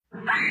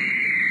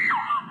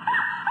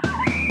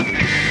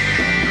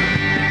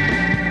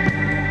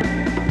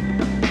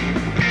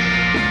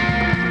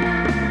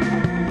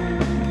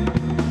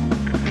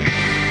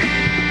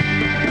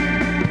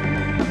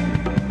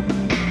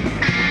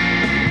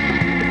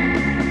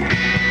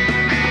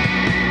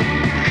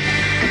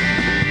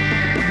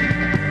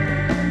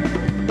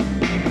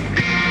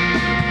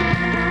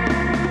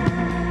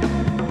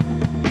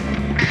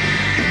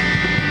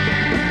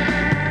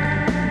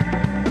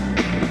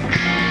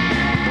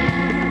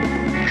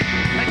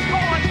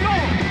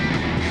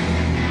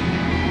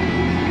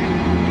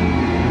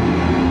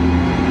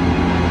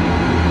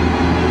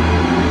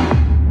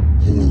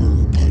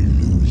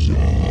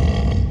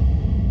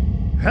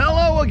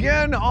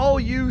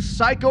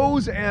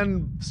psychos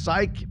and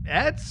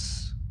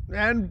psychettes,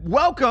 and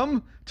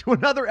welcome to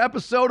another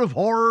episode of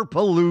Horror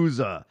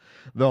Palooza,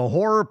 the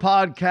horror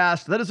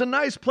podcast that is a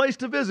nice place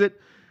to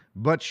visit,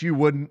 but you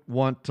wouldn't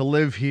want to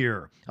live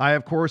here. I,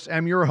 of course,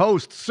 am your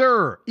host,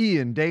 Sir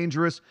Ian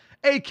Dangerous,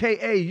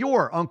 aka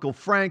your Uncle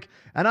Frank,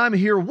 and I'm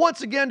here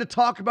once again to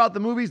talk about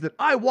the movies that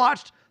I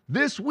watched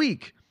this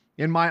week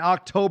in my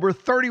October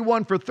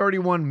 31 for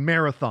 31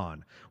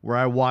 marathon, where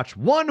I watch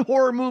one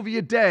horror movie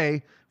a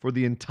day for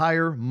the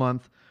entire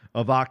month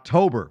of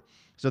October.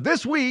 So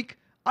this week,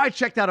 I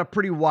checked out a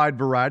pretty wide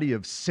variety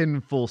of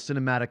sinful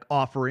cinematic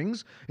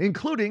offerings,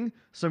 including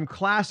some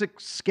classic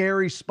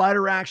scary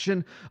spider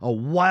action, a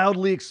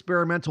wildly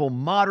experimental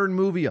modern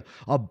movie,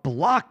 a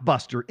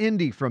blockbuster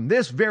indie from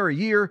this very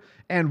year,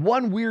 and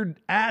one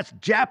weird-ass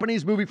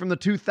Japanese movie from the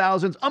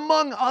 2000s,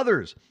 among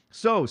others.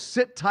 So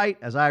sit tight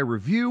as I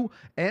review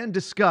and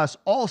discuss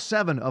all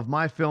 7 of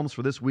my films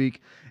for this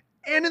week.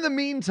 And in the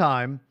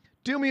meantime,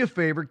 do me a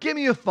favor, give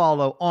me a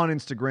follow on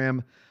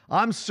Instagram.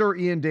 I'm Sir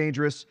Ian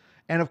Dangerous.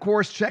 And of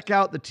course, check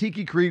out the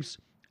Tiki Creeps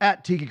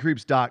at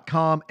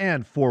tikicreeps.com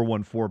and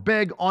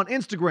 414big on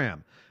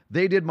Instagram.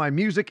 They did my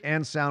music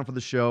and sound for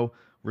the show,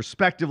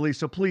 respectively,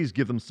 so please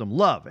give them some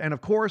love. And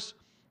of course,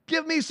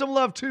 give me some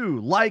love too.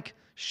 Like,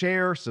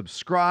 share,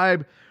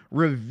 subscribe,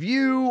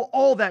 review,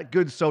 all that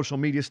good social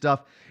media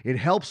stuff. It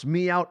helps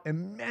me out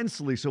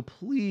immensely, so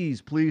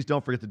please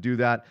don't forget to do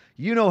that.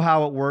 You know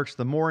how it works.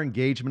 The more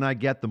engagement I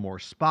get, the more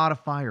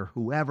Spotify or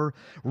whoever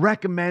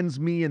recommends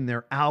me in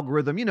their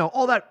algorithm. You know,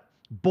 all that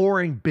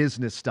boring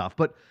business stuff.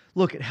 But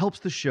look, it helps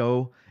the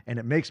show and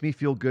it makes me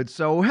feel good.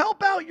 So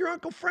help out your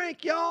Uncle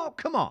Frank, y'all.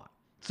 Come on.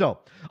 So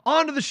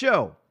on to the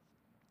show.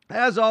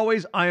 As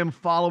always, I am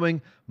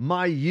following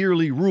my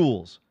yearly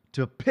rules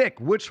to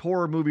pick which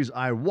horror movies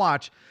I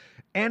watch.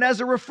 And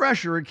as a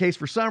refresher, in case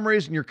for some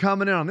reason you're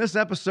coming in on this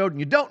episode and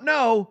you don't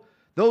know,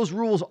 those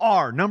rules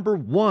are: number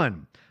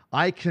 1,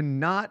 I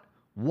cannot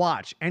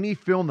watch any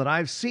film that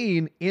I've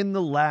seen in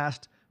the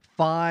last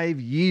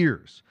 5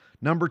 years.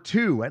 Number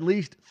 2, at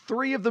least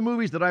 3 of the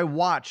movies that I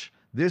watch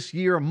this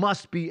year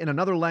must be in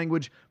another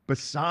language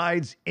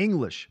besides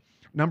English.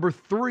 Number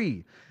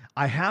 3,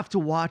 I have to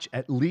watch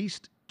at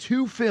least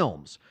 2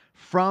 films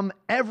from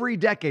every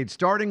decade,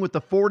 starting with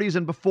the 40s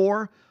and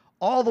before,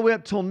 all the way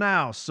up till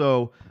now.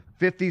 So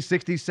 50s,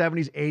 60s,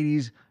 70s,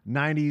 80s,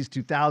 90s,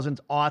 2000s,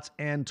 aughts,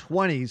 and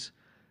 20s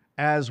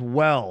as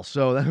well.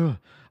 So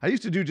I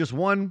used to do just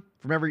one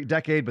from every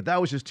decade, but that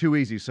was just too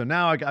easy. So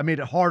now I made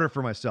it harder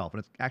for myself, and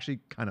it's actually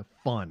kind of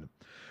fun.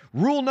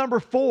 Rule number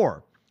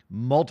 4,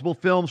 multiple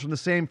films from the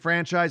same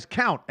franchise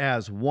count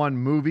as one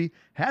movie.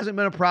 Hasn't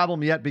been a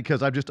problem yet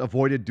because I've just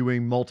avoided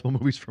doing multiple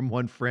movies from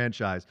one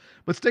franchise.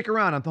 But stick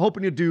around. I'm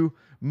hoping to do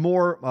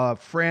more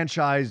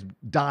franchise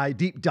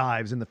deep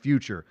dives in the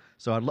future.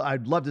 So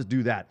I'd love to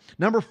do that.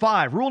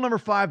 Rule number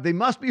 5, they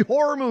must be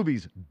horror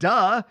movies.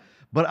 Duh.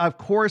 But of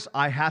course,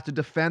 I have to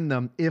defend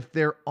them if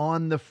they're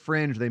on the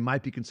fringe. They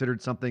might be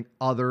considered something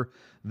other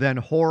than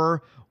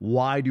horror.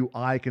 Why do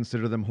I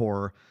consider them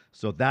horror?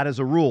 So that is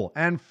a rule.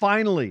 And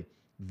finally,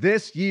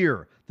 this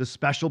year, the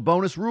special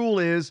bonus rule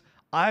is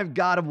I've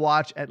got to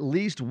watch at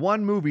least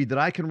one movie that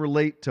I can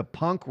relate to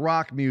punk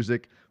rock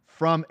music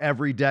from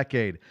every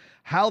decade.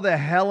 How the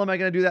hell am I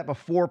going to do that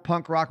before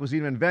punk rock was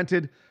even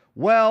invented?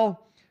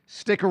 Well,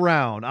 stick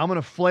around. I'm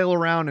going to flail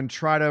around and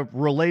try to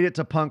relate it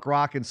to punk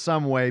rock in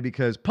some way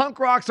because punk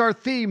rock's our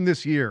theme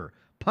this year.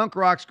 Punk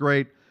rock's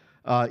great.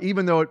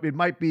 Even though it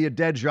might be a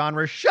dead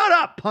genre. Shut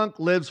up! Punk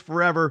lives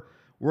forever.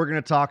 We're going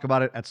to talk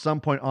about it at some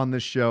point on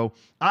this show.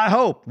 I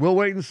hope. We'll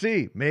wait and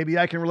see. Maybe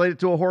I can relate it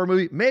to a horror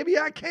movie. Maybe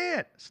I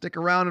can't. Stick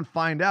around and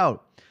find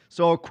out.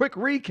 So a quick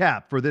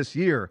recap for this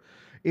year.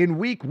 In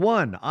week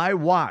 1, I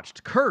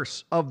watched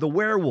Curse of the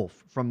Werewolf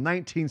from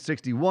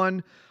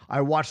 1961.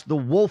 I watched The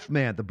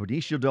Wolfman, the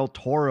Benicio del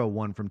Toro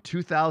one from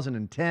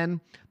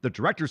 2010, the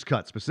director's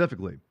cut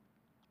specifically.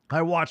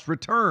 I watched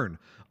Return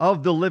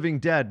of the Living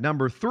Dead,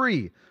 number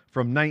 3,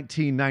 from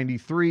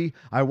 1993.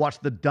 I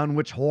watched The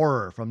Dunwich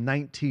Horror from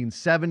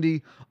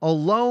 1970.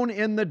 Alone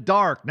in the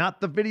Dark, not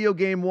the video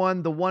game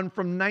one, the one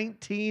from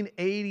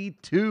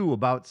 1982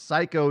 about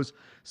psychos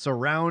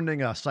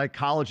surrounding a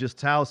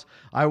psychologist's house.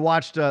 I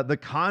watched The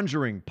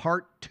Conjuring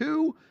Part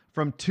 2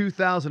 from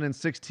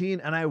 2016,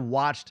 and I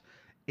watched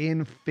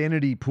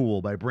Infinity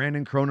Pool by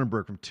Brandon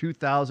Cronenberg from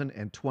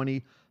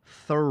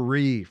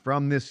 2023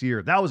 from this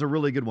year. That was a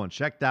really good one.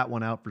 Check that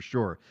one out for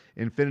sure.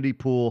 Infinity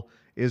Pool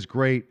is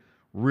great.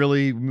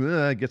 Really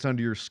gets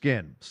under your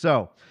skin.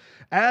 So,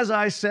 as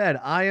I said,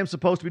 I am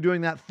supposed to be doing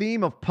that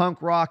theme of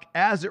punk rock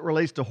as it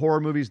relates to horror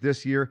movies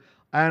this year,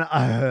 and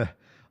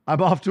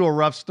I'm off to a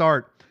rough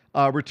start.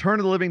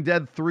 Return of the Living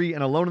Dead 3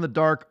 and Alone in the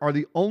Dark are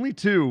the only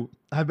 2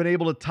 I've been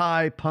able to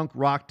tie punk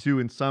rock to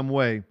in some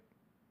way.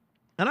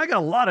 And I got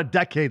a lot of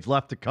decades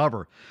left to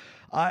cover.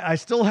 I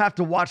still have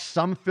to watch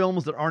some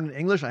films that aren't in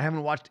English. I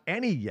haven't watched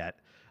any yet.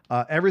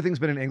 Everything's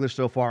been in English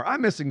so far.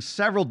 I'm missing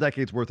several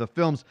decades worth of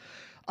films.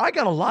 I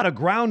got a lot of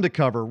ground to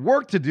cover,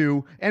 work to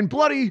do, and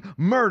bloody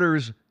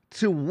murders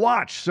to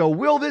watch. So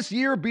will this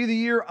year be the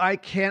year I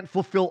can't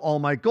fulfill all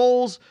my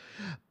goals?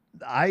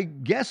 I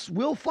guess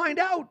we'll find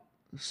out.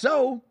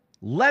 So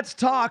let's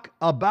talk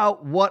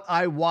about what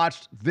I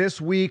watched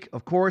this week.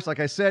 Of course, like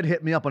I said,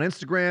 hit me up on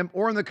Instagram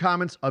or in the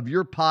comments of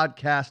your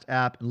podcast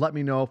app and let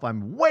me know if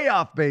I'm way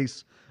off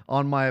base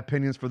on my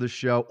opinions for the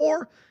show,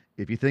 or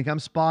if you think I'm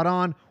spot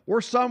on,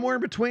 or somewhere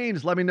in between.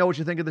 Just let me know what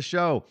you think of the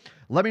show.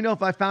 Let me know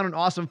if I found an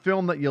awesome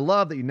film that you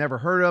love, that you never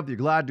heard of, that you're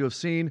glad to have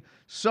seen,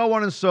 so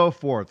on and so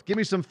forth. Give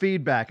me some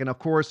feedback. And of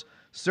course,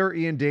 Sir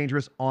Ian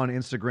Dangerous on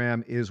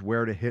Instagram is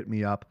where to hit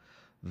me up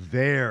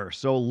there.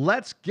 So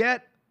let's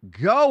get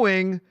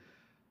going,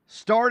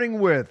 starting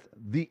with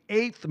the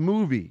 8th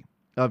movie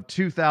of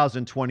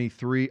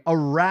 2023,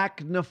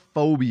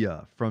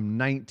 Arachnophobia from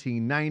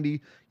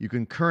 1990. You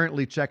can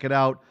currently check it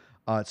out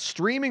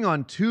streaming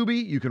on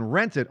Tubi. You can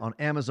rent it on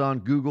Amazon,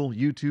 Google,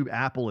 YouTube,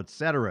 Apple,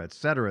 etc.,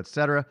 etc.,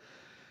 etc.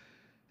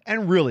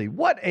 And really,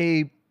 what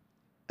a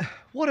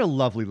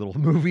lovely little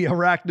movie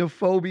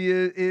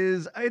Arachnophobia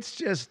is.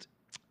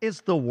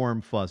 It's the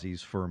warm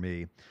fuzzies for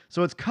me.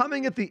 So it's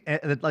coming at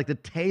the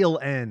tail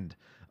end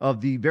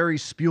of the very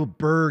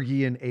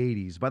Spielbergian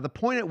 80s, by the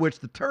point at which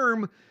the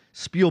term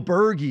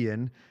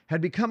Spielbergian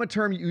had become a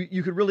term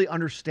you could really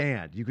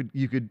understand.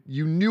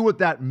 You knew what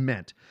that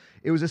meant.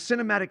 It was a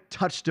cinematic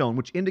touchstone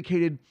which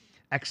indicated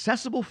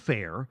accessible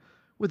fare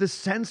with a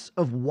sense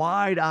of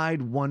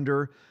wide-eyed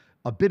wonder,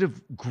 a bit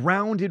of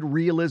grounded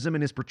realism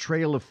in his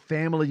portrayal of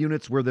family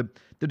units where the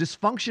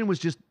dysfunction was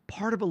just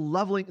part of a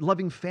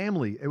loving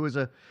family. It was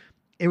a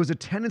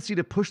tendency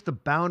to push the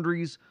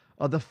boundaries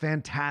of the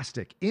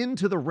fantastic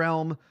into the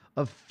realm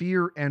of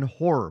fear and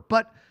horror,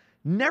 but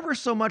never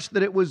so much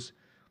that it was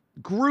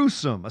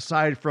gruesome,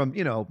 aside from,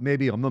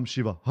 maybe Om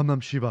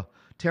Shiva,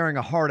 tearing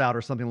a heart out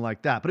or something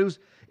like that. But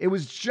it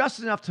was just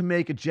enough to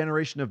make a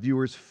generation of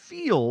viewers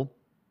feel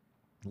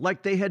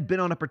like they had been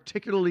on a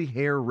particularly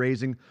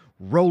hair-raising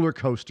roller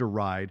coaster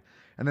ride,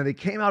 and then they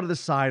came out of the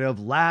side of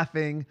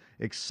laughing,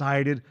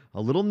 excited,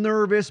 a little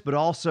nervous, but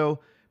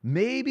also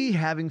maybe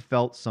having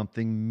felt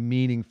something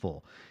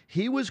meaningful.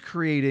 He was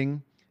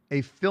creating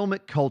a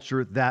filmic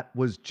culture that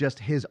was just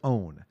his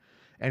own.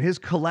 And his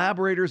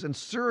collaborators and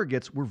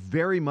surrogates were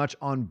very much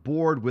on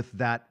board with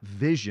that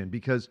vision,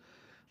 because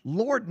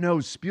Lord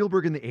knows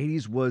Spielberg in the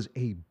 80s was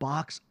a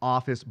box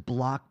office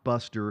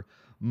blockbuster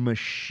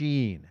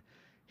machine.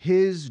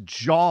 His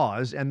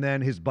Jaws, and then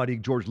his buddy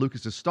George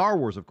Lucas's Star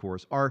Wars, of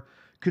course, are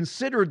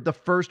considered the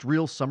first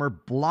real summer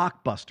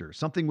blockbuster,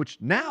 something which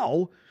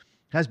now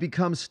has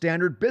become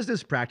standard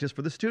business practice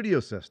for the studio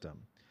system.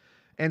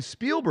 And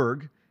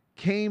Spielberg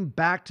came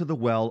back to the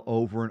well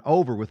over and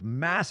over with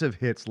massive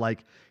hits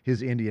like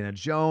his Indiana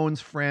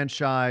Jones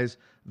franchise,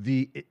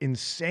 the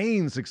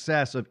insane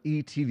success of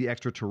E.T. the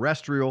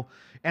Extraterrestrial,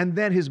 and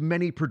then his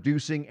many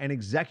producing and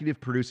executive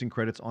producing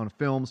credits on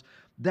films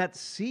that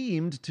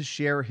seemed to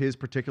share his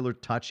particular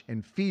touch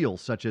and feel,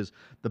 such as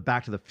the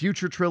Back to the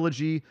Future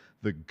trilogy,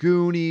 The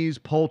Goonies,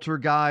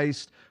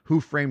 Poltergeist,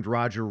 Who Framed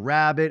Roger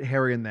Rabbit,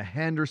 Harry and the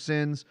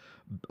Hendersons,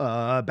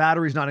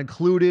 Batteries Not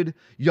Included,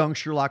 Young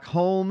Sherlock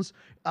Holmes.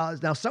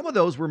 Now, some of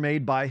those were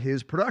made by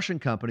his production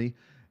company,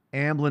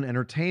 Amblin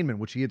Entertainment,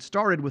 which he had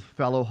started with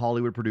fellow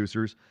Hollywood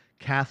producers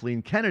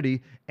Kathleen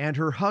Kennedy and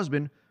her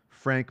husband,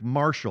 Frank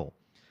Marshall.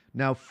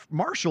 Now,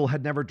 Marshall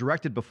had never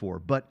directed before,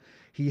 but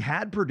he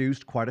had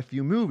produced quite a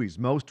few movies,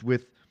 most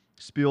with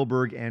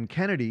Spielberg and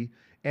Kennedy,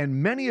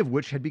 and many of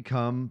which had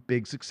become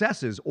big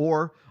successes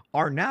or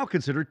are now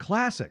considered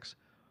classics.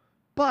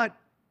 But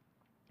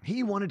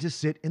he wanted to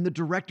sit in the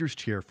director's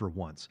chair for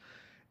once,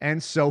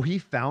 and so he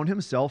found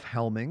himself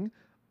helming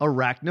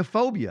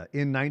Arachnophobia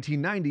in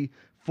 1990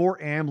 for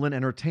Amblin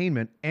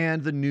Entertainment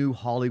and the New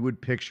Hollywood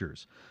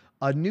Pictures,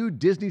 a new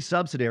Disney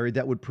subsidiary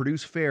that would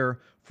produce fare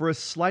for a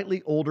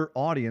slightly older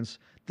audience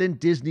than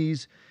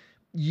Disney's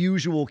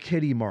usual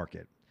kiddie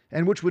market,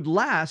 and which would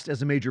last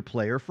as a major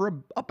player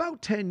for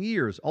about 10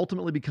 years,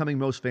 ultimately becoming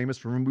most famous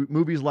for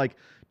movies like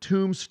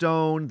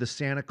Tombstone, The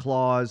Santa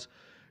Claus,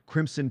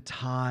 Crimson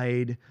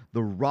Tide,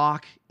 The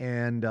Rock,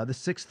 and The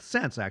Sixth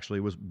Sense, actually,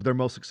 was their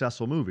most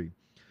successful movie.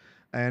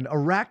 And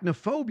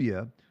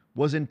Arachnophobia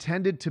was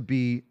intended to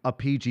be a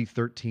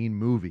PG-13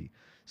 movie,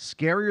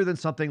 scarier than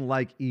something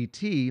like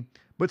E.T.,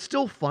 but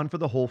still fun for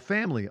the whole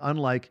family,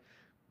 unlike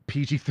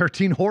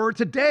PG-13 horror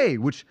today,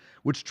 which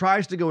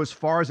tries to go as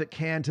far as it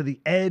can to the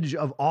edge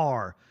of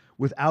R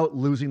without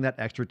losing that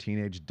extra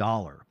teenage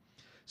dollar.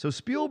 So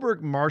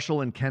Spielberg,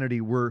 Marshall, and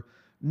Kennedy were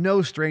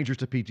no strangers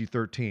to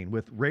PG-13,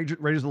 with Raiders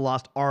of the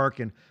Lost Ark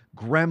and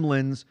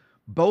Gremlins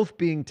both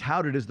being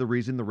touted as the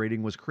reason the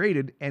rating was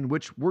created, and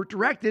which were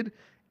directed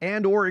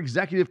and or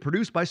executive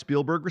produced by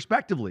Spielberg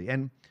respectively,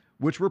 and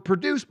which were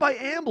produced by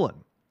Amblin.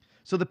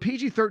 So the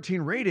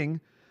PG-13 rating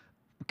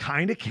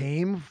kind of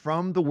came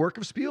from the work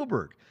of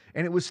Spielberg,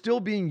 and it was still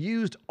being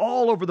used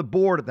all over the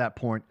board at that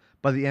point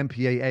by the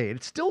MPAA.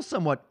 It's still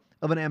somewhat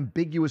of an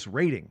ambiguous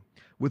rating,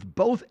 with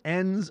both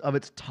ends of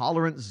its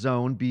tolerance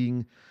zone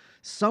being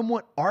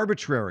somewhat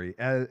arbitrary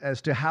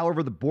as to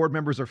however the board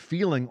members are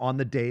feeling on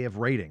the day of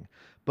rating.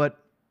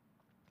 But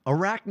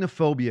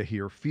Arachnophobia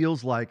here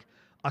feels like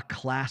a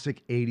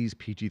classic 80s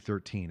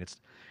PG-13.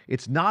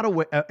 It's not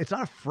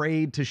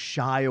afraid to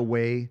shy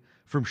away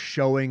from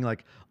showing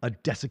like a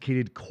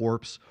desiccated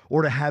corpse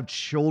or to have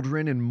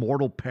children in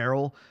mortal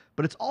peril,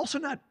 but it's also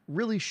not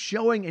really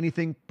showing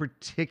anything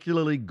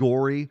particularly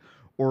gory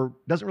or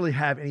doesn't really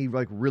have any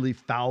like really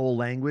foul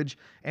language.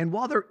 And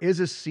while there is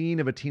a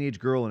scene of a teenage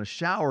girl in a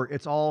shower,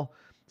 it's all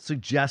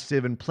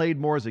suggestive and played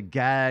more as a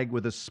gag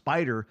with a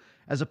spider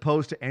as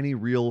opposed to any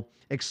real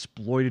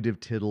exploitative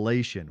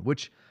titillation,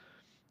 which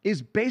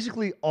is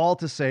basically all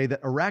to say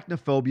that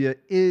Arachnophobia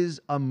is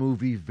a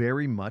movie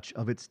very much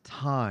of its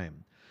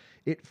time.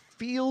 It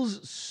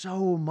feels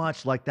so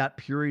much like that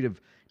period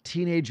of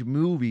teenage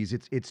movies.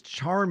 It's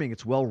charming,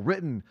 it's well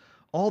written.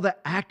 All the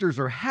actors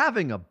are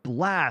having a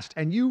blast,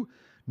 and you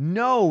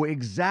know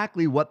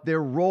exactly what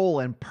their role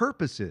and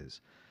purpose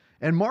is.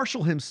 And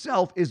Marshall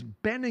himself is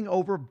bending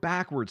over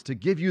backwards to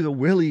give you the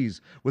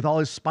willies with all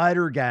his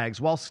spider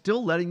gags while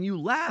still letting you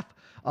laugh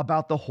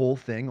about the whole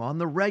thing on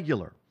the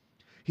regular.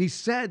 He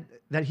said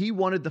that he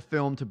wanted the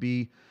film to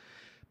be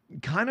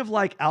kind of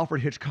like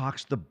Alfred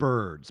Hitchcock's The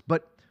Birds,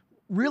 but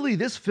really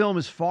this film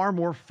is far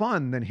more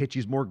fun than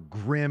Hitchie's more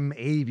grim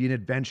avian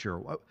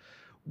adventure.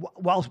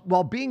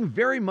 While being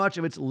very much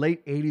of its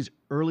late 80s,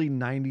 early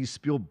 90s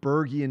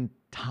Spielbergian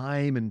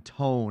time and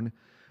tone,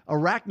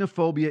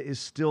 Arachnophobia is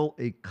still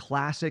a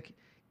classic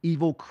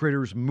evil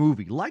critters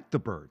movie, like The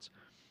Birds,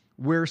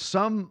 where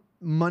some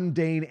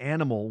mundane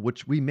animal,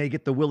 which we may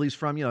get the willies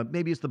from,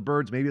 maybe it's the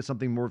birds, maybe it's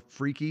something more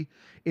freaky,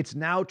 it's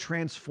now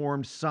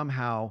transformed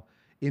somehow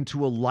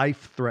into a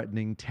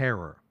life-threatening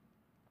terror.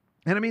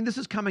 And I mean, this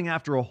is coming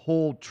after a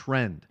whole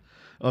trend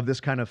of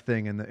this kind of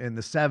thing in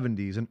the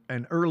 70s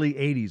and early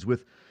 80s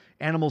with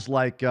animals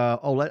like,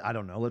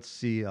 let's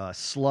see,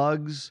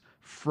 slugs,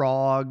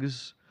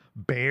 frogs,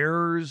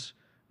 bears,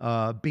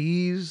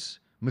 bees,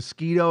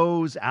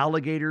 mosquitoes,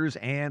 alligators,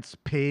 ants,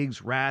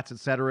 pigs, rats,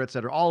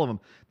 etc., all of them.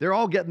 They're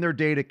all getting their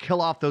day to kill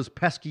off those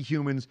pesky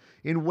humans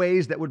in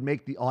ways that would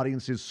make the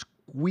audiences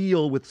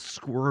squeal with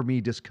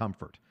squirmy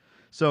discomfort.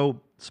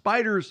 So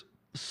spiders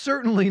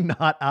certainly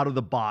not out of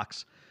the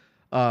box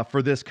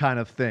for this kind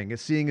of thing.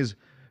 It's seeing as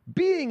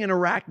being an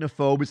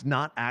arachnophobe is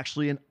not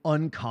actually an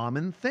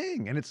uncommon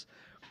thing. And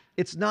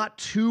it's not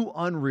too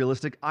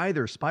unrealistic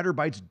either. Spider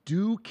bites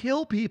do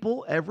kill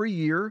people every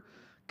year,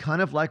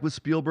 kind of like with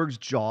Spielberg's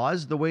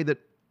Jaws. The way that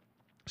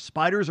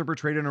spiders are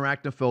portrayed in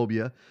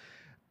Arachnophobia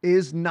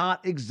is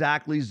not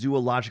exactly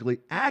zoologically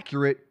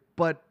accurate,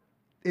 but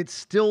it's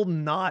still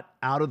not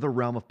out of the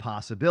realm of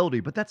possibility.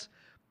 But that's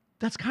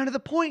kind of the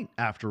point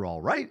after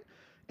all, right?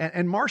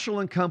 And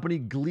Marshall and company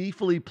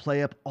gleefully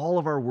play up all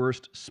of our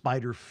worst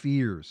spider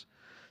fears.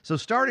 So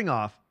starting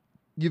off,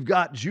 you've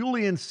got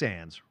Julian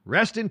Sands,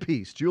 rest in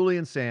peace,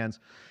 Julian Sands,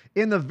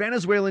 in the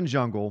Venezuelan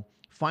jungle,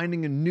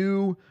 finding a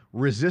new,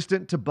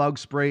 resistant to bug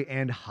spray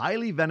and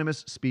highly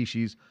venomous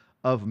species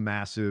of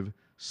massive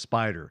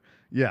spider.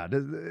 Yeah,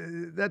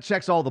 that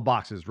checks all the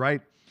boxes,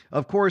 right?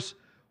 Of course,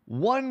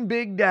 one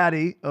big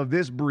daddy of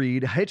this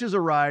breed hitches a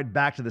ride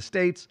back to the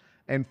States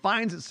and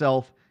finds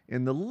itself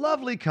in the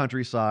lovely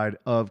countryside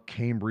of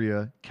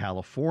Cambria,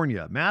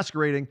 California,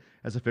 masquerading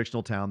as a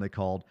fictional town they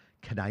called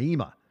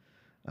Canaima.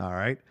 All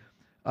right.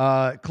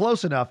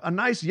 Close enough. A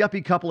nice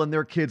yuppie couple and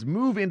their kids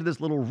move into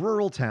this little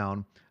rural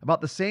town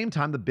about the same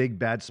time the big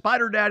bad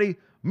spider daddy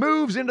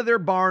moves into their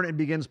barn and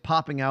begins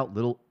popping out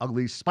little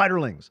ugly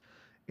spiderlings.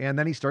 And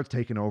then he starts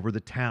taking over the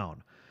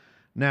town.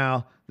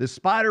 Now, the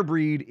spider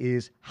breed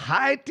is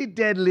highly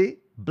deadly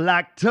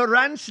black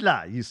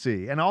tarantula, you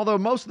see. And although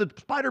most of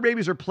the spider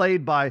babies are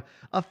played by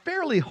a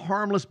fairly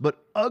harmless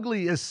but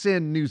ugly as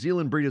sin New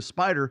Zealand breed of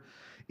spider,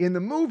 in the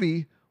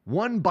movie,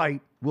 one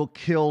bite will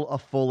kill a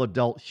full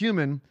adult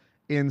human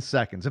in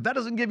seconds. If that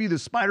doesn't give you the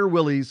spider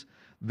willies,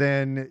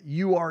 then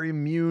you are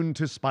immune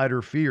to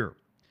spider fear.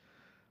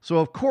 So,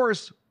 of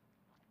course,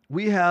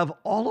 we have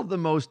all of the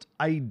most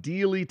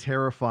ideally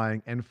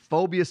terrifying and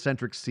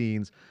phobia-centric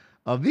scenes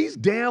of these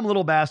damn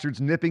little bastards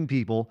nipping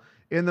people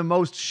in the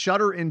most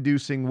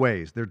shudder-inducing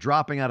ways. They're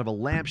dropping out of a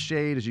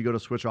lampshade as you go to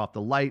switch off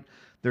the light.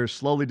 They're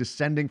slowly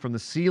descending from the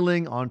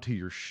ceiling onto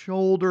your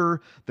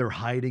shoulder. They're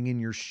hiding in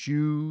your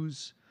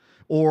shoes.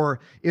 Or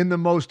in the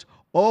most,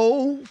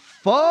 oh,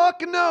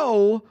 fuck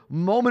no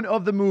moment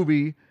of the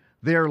movie,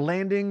 they're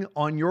landing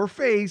on your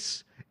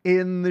face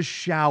in the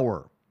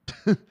shower.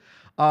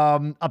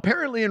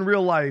 Apparently in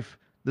real life,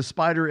 the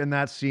spider in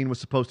that scene was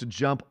supposed to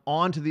jump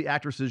onto the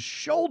actress's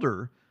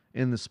shoulder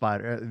in the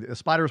spider. The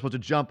spider was supposed to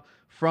jump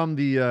from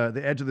the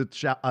edge of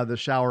the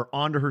shower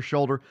onto her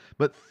shoulder.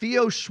 But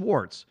Theo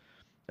Schwartz,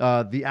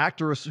 the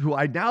actress who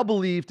I now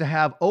believe to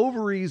have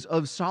ovaries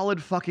of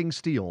solid fucking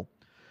steel,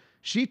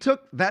 she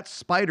took that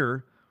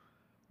spider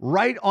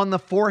right on the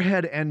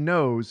forehead and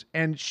nose,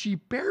 and she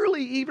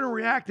barely even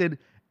reacted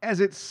as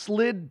it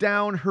slid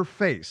down her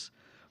face.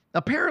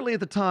 Apparently at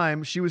the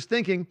time, she was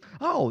thinking,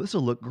 oh, this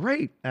will look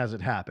great as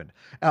it happened.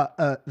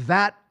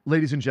 That,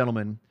 ladies and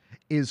gentlemen,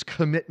 is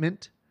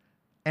commitment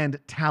and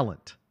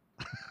talent.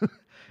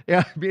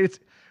 Yeah, I mean,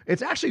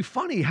 it's actually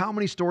funny how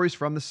many stories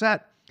from the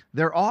set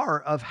there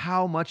are of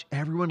how much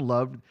everyone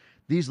loved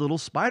these little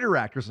spider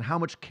actors and how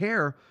much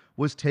care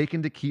was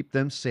taken to keep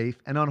them safe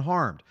and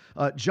unharmed.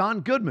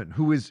 John Goodman,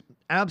 who is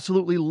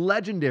absolutely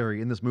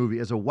legendary in this movie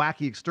as a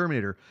wacky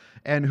exterminator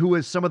and who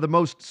has some of the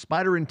most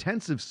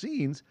spider-intensive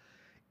scenes,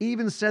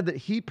 even said that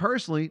he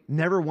personally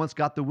never once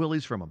got the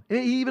willies from them. And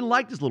he even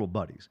liked his little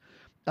buddies.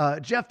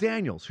 Jeff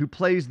Daniels, who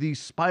plays the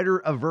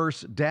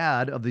spider-averse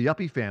dad of the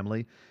Yuppie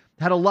family,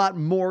 had a lot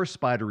more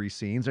spidery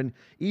scenes and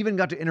even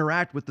got to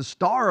interact with the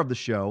star of the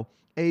show,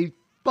 a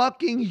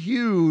fucking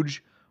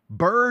huge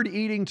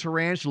bird-eating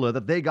tarantula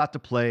that they got to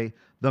play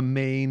the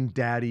main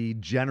daddy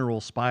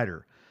general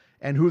spider,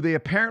 and who they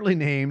apparently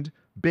named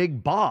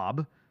Big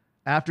Bob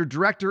after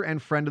director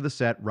and friend of the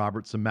set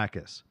Robert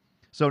Zemeckis.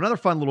 So another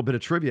fun little bit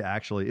of trivia,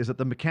 actually, is that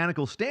the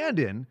mechanical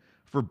stand-in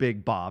for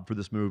Big Bob for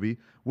this movie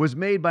was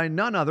made by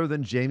none other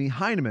than Jamie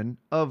Hyneman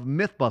of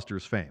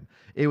Mythbusters fame.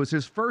 It was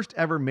his first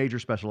ever major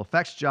special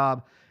effects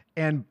job,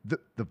 and the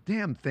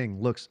damn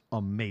thing looks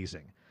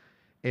amazing.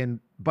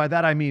 And by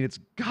that I mean it's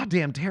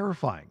goddamn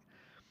terrifying.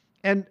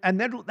 And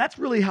then that's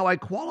really how I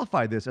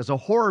qualify this as a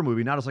horror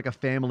movie, not as like a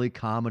family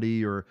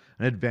comedy or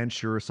an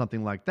adventure or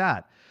something like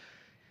that.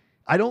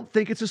 I don't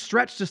think it's a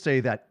stretch to say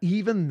that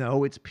even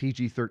though it's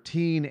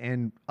PG-13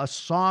 and a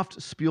soft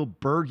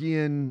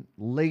Spielbergian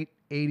late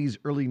 80s,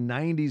 early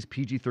 90s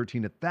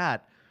PG-13 at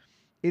that,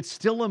 it's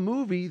still a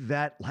movie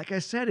that, like I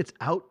said, it's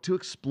out to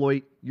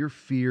exploit your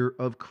fear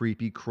of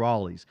creepy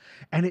crawlies.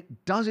 And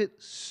it does it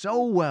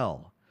so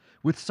well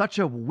with such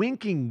a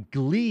winking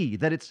glee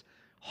that it's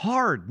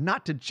hard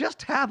not to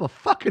just have a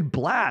fucking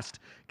blast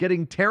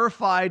getting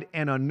terrified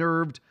and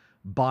unnerved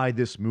by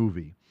this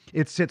movie.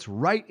 It sits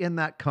right in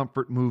that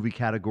comfort movie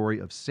category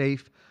of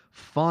safe,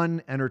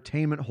 fun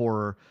entertainment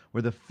horror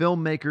where the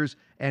filmmakers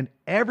and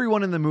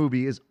everyone in the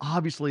movie is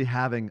obviously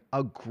having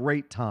a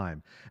great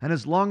time. And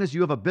as long as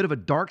you have a bit of a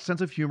dark sense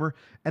of humor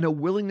and a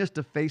willingness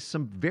to face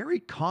some very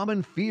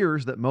common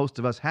fears that most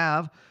of us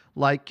have,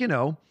 like,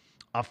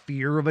 a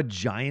fear of a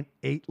giant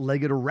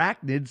 8-legged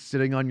arachnid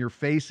sitting on your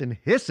face and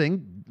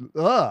hissing.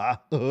 Yeah,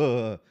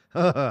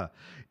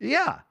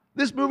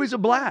 this movie's a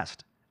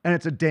blast. And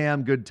it's a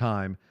damn good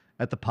time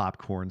at the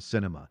popcorn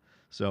cinema.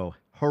 So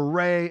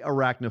hooray,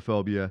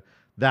 Arachnophobia.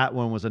 That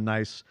one was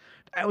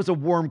a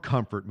warm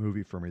comfort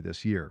movie for me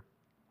this year.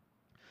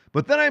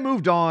 But then I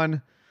moved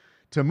on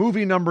to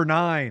movie number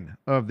 9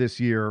 of this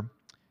year,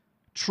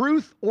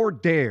 Truth or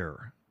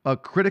Dare, A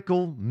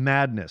Critical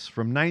Madness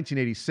from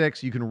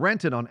 1986. You can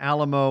rent it on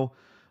Alamo.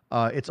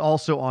 It's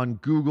also on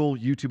Google,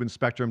 YouTube, and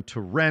Spectrum to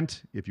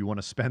rent if you want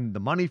to spend the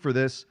money for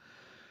this.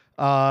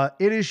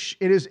 It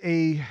is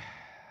a,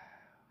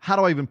 how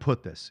do I even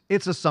put this?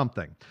 It's a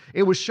something.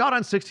 It was shot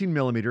on 16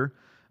 millimeter.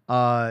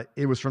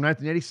 It was from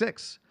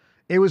 1986.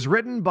 It was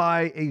written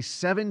by a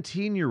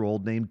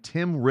 17-year-old named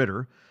Tim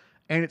Ritter,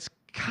 and it's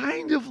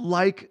kind of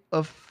like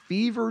a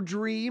fever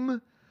dream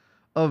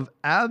of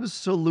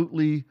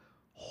absolutely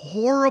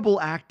horrible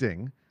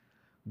acting,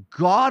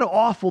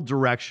 god-awful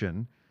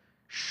direction,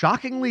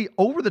 shockingly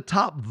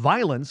over-the-top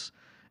violence,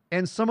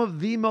 and some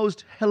of the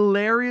most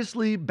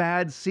hilariously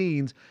bad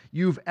scenes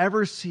you've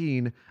ever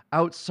seen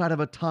outside of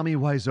a Tommy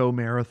Wiseau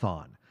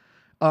marathon.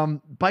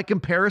 By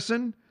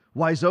comparison,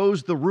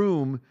 Wiseau's The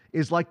Room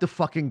is like the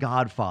fucking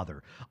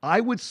Godfather.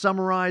 I would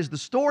summarize the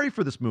story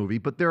for this movie,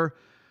 but there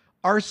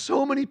are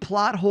so many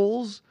plot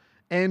holes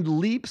and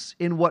leaps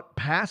in what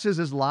passes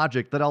as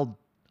logic that I'll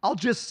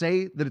just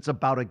say that it's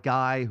about a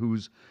guy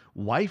whose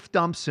wife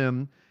dumps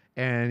him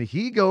and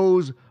he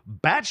goes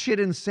batshit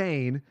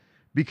insane,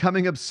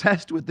 becoming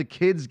obsessed with the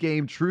kids'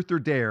 game Truth or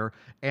Dare,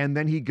 and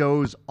then he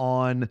goes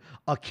on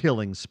a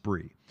killing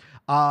spree.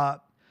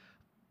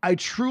 I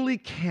truly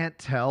can't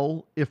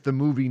tell if the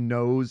movie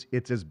knows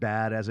it's as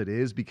bad as it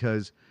is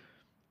because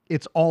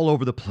it's all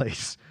over the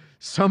place.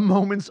 Some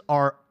moments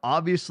are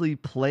obviously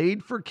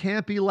played for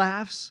campy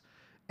laughs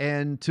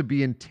and to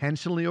be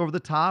intentionally over the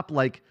top,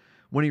 like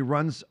when he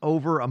runs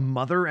over a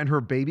mother and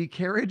her baby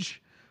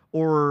carriage,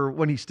 or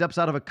when he steps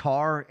out of a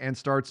car and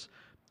starts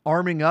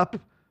arming up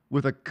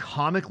with a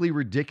comically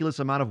ridiculous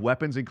amount of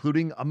weapons,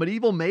 including a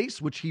medieval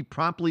mace, which he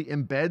promptly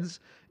embeds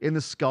in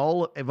the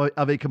skull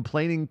of a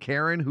complaining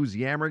Karen who's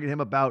yammering at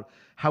him about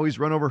how he's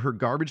run over her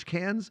garbage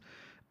cans.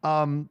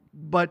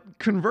 But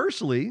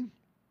conversely,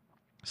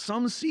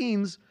 some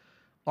scenes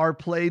are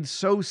played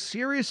so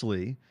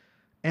seriously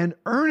and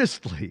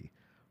earnestly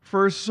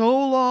for so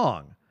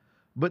long,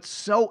 but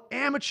so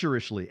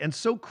amateurishly and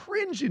so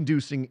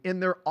cringe-inducing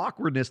in their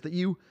awkwardness that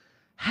you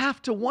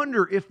have to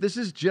wonder if this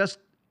is just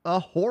a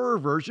horror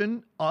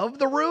version of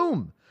The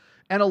Room.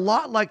 And a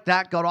lot like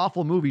that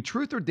god-awful movie,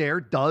 Truth or Dare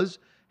does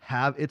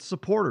have its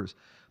supporters.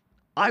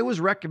 I was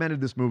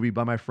recommended this movie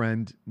by my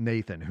friend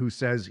Nathan, who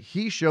says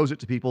he shows it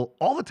to people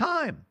all the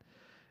time.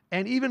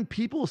 And even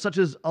people such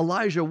as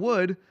Elijah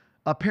Wood,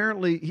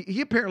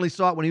 he apparently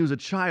saw it when he was a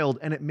child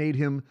and it made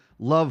him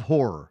love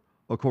horror,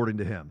 according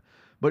to him.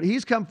 But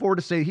he's come forward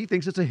to say he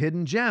thinks it's a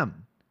hidden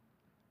gem.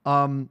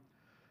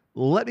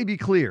 Let me be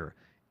clear.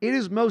 It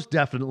is most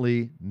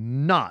definitely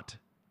not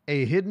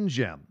a hidden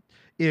gem.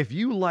 If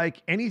you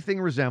like anything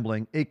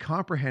resembling a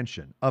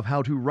comprehension of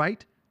how to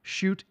write,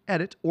 shoot,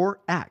 edit, or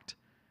act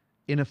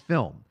in a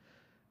film,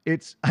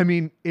 it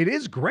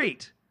is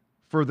great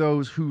for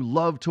those who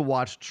love to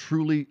watch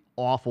truly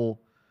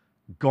awful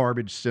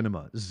garbage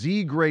cinema,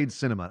 Z-grade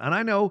cinema. And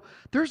I know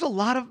there's a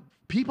lot of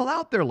people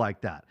out there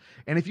like that.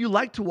 And if you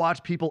like to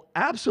watch people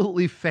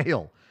absolutely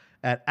fail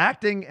at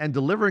acting and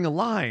delivering a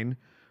line,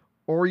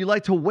 or you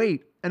like to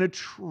wait an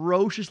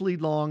atrociously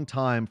long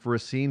time for a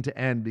scene to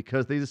end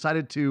because they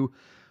decided to,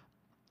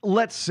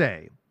 let's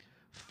say,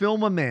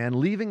 film a man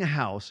leaving a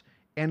house,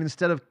 and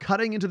instead of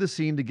cutting into the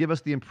scene to give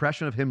us the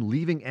impression of him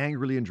leaving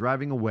angrily and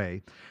driving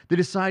away, they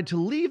decide to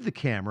leave the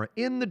camera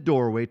in the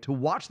doorway to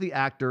watch the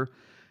actor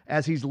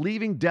as he's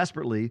leaving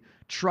desperately,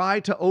 try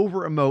to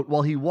over-emote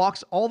while he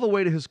walks all the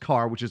way to his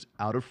car, which is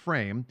out of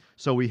frame.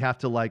 So we have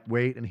to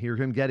wait and hear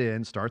him get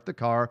in, start the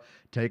car,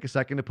 take a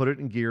second to put it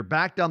in gear,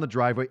 back down the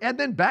driveway, and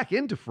then back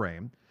into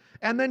frame,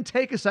 and then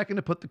take a second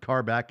to put the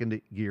car back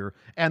into gear,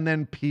 and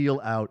then peel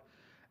out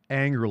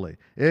angrily.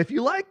 If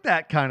you like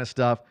that kind of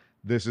stuff,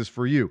 this is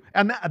for you.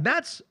 And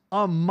that's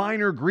a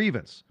minor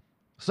grievance.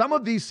 Some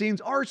of these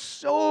scenes are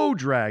so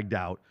dragged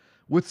out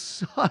with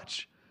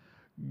such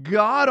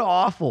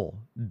god-awful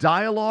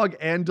dialogue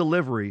and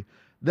delivery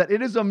that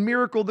it is a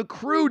miracle the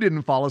crew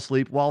didn't fall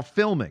asleep while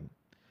filming.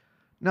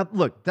 Now,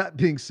 look, that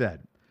being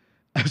said,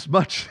 as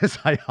much as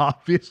I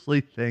obviously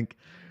think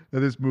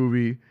that this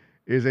movie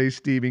is a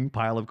steaming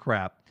pile of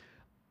crap,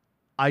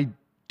 I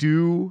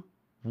do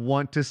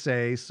want to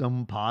say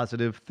some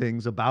positive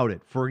things about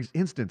it. For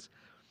instance,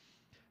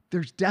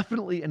 there's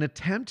definitely an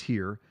attempt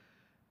here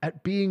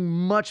at being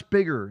much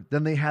bigger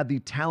than they had the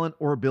talent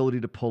or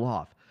ability to pull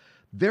off.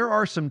 There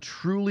are some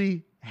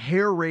truly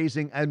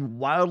hair-raising and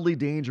wildly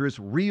dangerous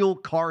real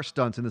car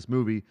stunts in this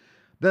movie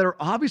that are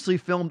obviously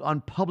filmed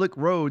on public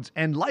roads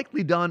and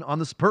likely done on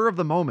the spur of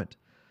the moment.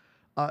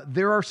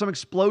 There are some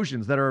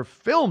explosions that are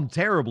filmed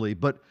terribly,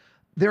 but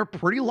they're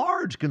pretty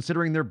large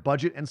considering their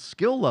budget and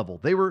skill level.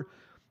 They were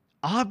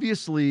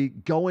obviously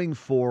going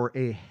for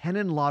a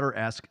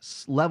Henenlotter-esque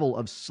level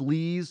of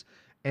sleaze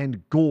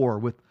and gore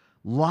with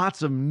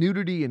lots of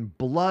nudity and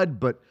blood,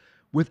 but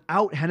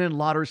without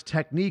Henenlotter's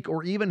technique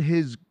or even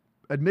his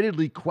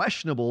admittedly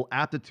questionable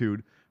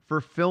aptitude for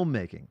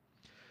filmmaking.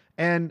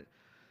 And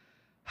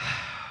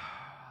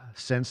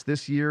since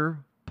this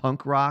year,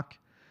 punk rock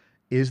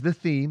is the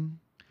theme,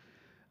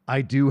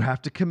 I do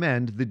have to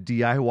commend the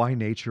DIY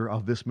nature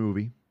of this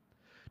movie.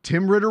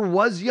 Tim Ritter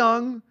was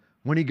young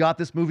when he got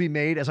this movie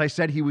made. As I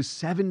said, he was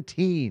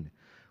 17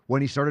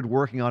 when he started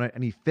working on it,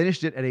 and he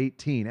finished it at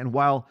 18. And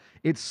while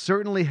it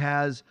certainly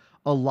has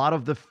a lot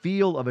of the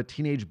feel of a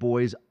teenage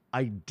boy's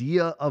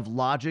idea of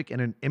logic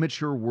and an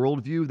immature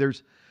worldview,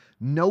 there's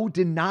no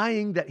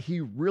denying that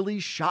he really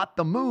shot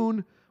the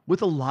moon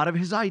with a lot of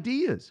his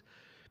ideas.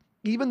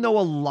 Even though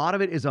a lot of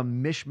it is a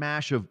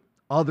mishmash of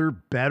other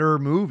better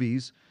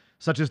movies,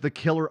 such as the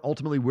killer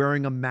ultimately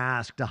wearing a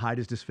mask to hide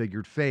his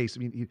disfigured face.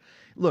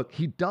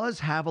 He does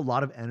have a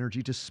lot of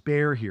energy to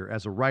spare here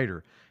as a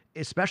writer,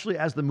 especially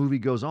as the movie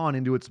goes on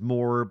into its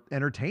more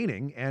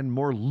entertaining and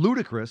more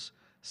ludicrous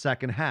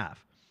second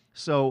half.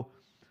 So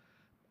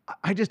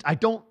I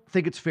don't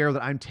think it's fair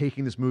that I'm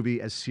taking this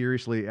movie as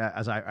seriously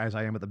as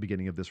I am at the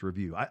beginning of this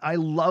review. I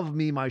love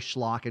me my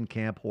schlock and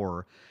camp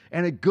horror,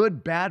 and a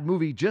good bad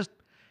movie just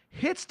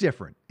hits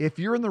different if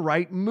you're in the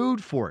right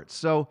mood for it.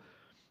 So,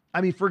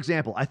 for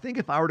example, I think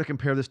if I were to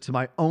compare this to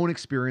my own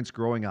experience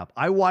growing up,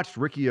 I watched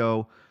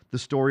Riki-Oh, The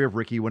Story of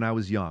Ricky, when I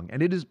was young,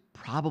 and it is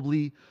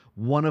probably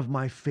one of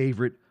my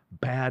favorite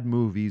bad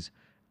movies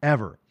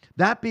ever.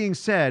 That being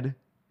said,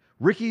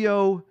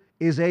 Riki-Oh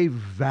is a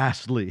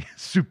vastly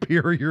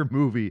superior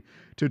movie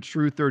to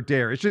Truth or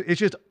Dare. It's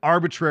just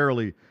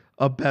arbitrarily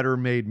a better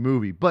made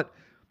movie. But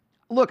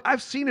look,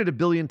 I've seen it a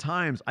billion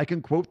times. I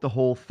can quote the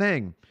whole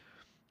thing.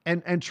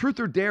 And Truth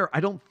or Dare, I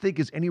don't think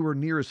is anywhere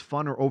near as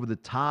fun or over the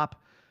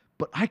top.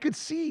 But I could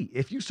see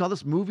if you saw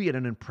this movie at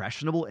an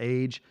impressionable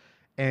age,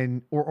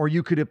 or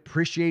you could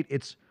appreciate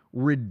its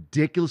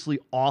ridiculously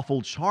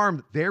awful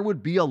charm, there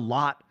would be a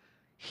lot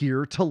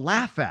here to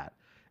laugh at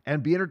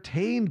and be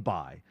entertained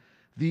by.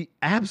 The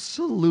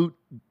absolute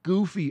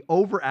goofy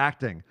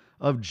overacting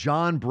of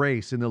John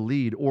Brace in the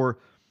lead, or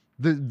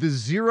the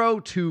 0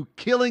 to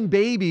killing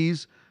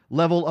babies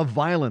level of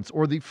violence,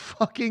 or the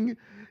fucking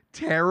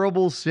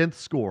terrible synth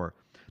score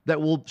that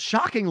will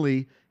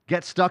shockingly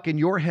get stuck in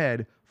your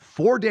head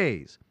for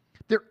days.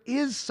 There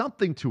is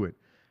something to it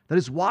that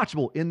is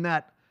watchable in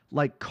that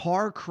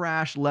car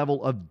crash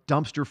level of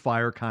dumpster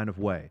fire kind of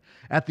way.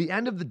 At the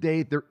end of the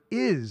day, there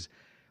is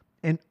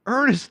an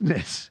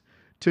earnestness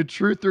to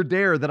Truth or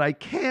Dare that I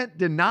can't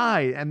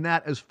deny, and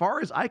that, as far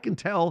as I can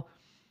tell,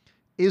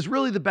 is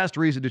really the best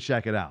reason to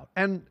check it out.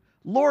 And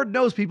Lord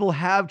knows people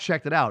have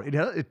checked it out.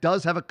 It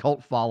does have a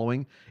cult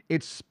following.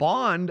 It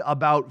spawned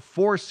about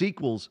 4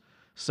 sequels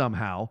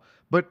somehow,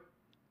 but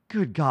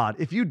good God,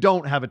 if you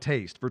don't have a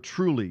taste for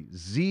truly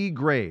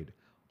Z-grade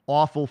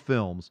awful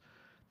films,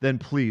 then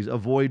please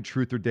avoid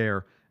Truth or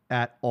Dare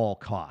at all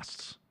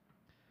costs.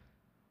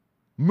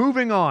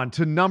 Moving on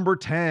to number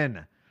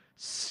 10.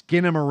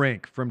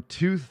 Skinamarink from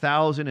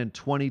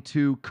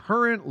 2022,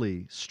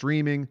 currently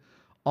streaming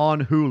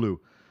on Hulu.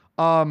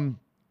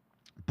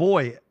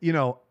 Boy,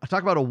 I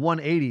talk about a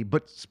 180,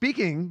 but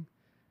speaking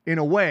in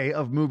a way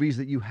of movies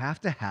that you have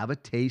to have a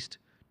taste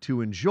to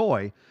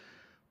enjoy,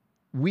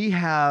 we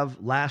have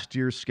last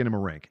year's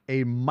Skinamarink,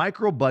 a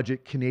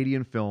micro-budget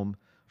Canadian film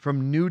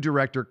from new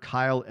director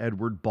Kyle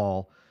Edward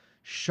Ball,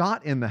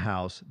 shot in the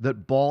house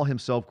that Ball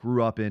himself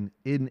grew up in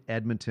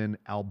Edmonton,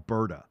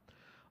 Alberta.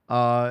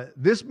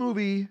 This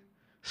movie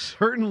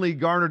certainly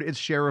garnered its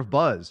share of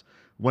buzz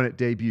when it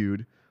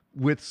debuted,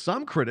 with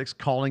some critics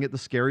calling it the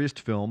scariest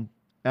film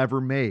ever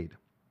made.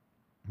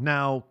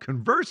 Now,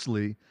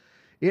 conversely,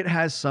 it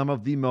has some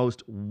of the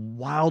most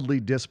wildly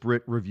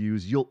disparate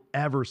reviews you'll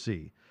ever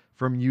see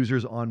from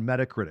users on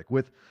Metacritic,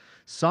 with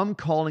some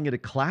calling it a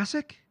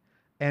classic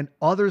and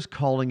others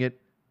calling it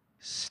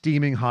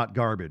steaming hot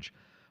garbage.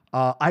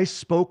 I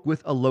spoke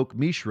with Alok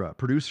Mishra,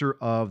 producer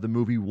of the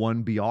movie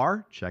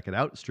 1BR. Check it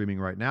out,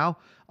 streaming right now.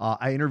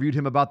 I interviewed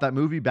him about that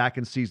movie back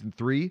in season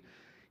 3.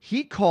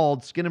 He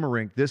called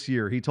Skinamarink this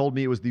year. He told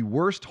me it was the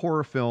worst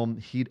horror film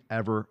he'd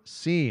ever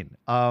seen.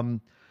 I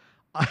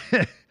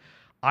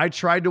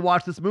tried to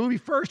watch this movie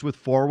first with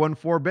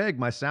 414 Big,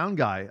 my sound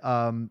guy,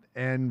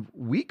 and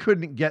we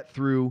couldn't get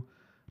through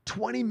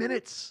 20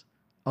 minutes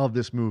of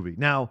this movie.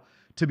 Now,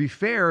 to be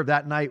fair,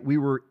 that night we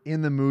were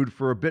in the mood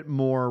for a bit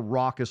more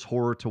raucous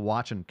horror to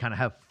watch and kind of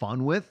have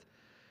fun with,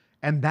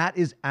 and that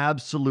is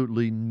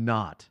absolutely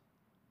not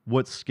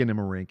what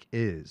Skinamarink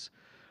is.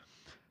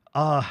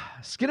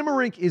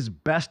 Skinamarink is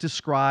best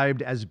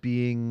described as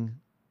being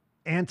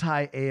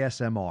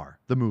anti-ASMR,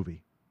 the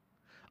movie.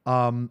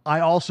 I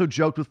also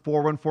joked with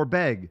 414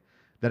 Beg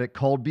that it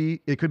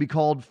could be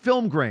called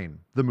Film Grain,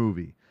 the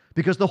movie,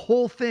 because the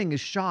whole thing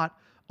is shot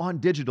on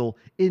digital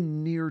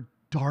in near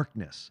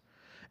darkness.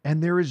 And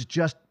there is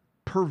just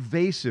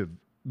pervasive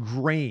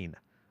grain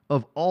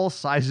of all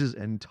sizes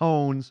and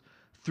tones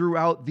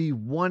throughout the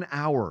 1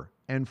 hour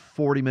and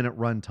 40-minute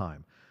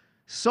runtime.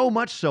 So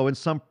much so, in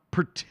some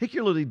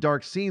particularly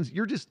dark scenes,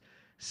 you're just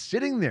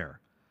sitting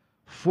there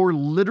for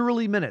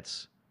literally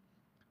minutes,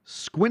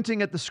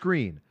 squinting at the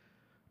screen,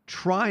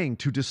 trying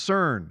to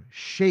discern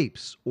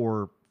shapes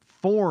or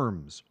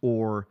forms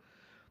or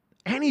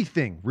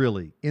anything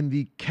really in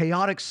the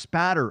chaotic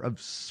spatter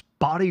of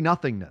spotty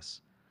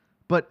nothingness.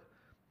 But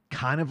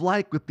kind of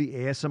like with the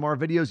ASMR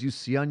videos you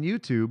see on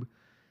YouTube,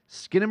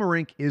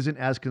 Skinamarink isn't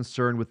as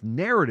concerned with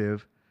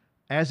narrative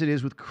as it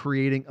is with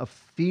creating a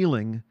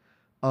feeling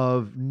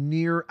of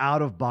near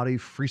out-of-body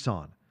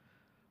frisson.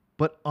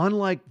 But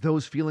unlike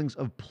those feelings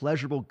of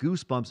pleasurable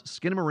goosebumps,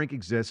 Skinamarink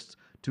exists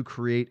to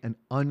create an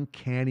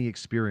uncanny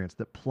experience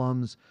that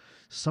plumbs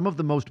some of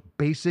the most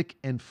basic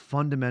and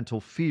fundamental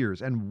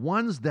fears, and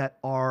ones that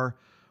are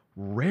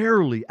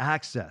rarely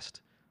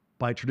accessed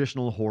by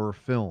traditional horror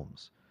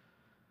films.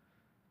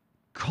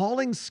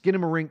 Calling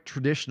Skinamarink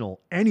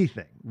traditional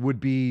anything would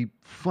be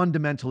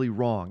fundamentally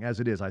wrong, as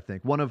it is, I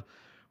think. One of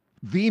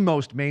the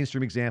most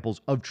mainstream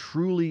examples of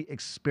truly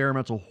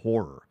experimental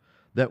horror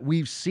that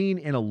we've seen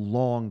in a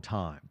long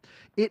time.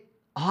 It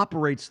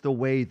operates the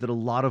way that a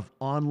lot of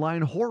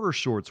online horror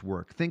shorts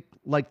work. Think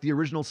like the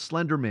original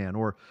Slender Man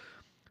or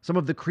some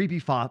of the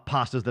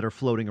creepypastas that are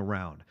floating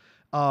around.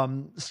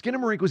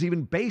 Skinamarink was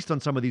even based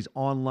on some of these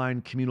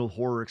online communal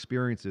horror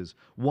experiences,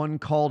 one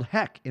called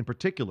Heck in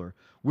particular,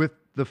 with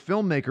the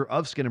filmmaker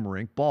of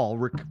Skinamarink, Ball,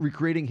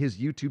 recreating his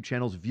YouTube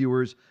channel's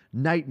viewers'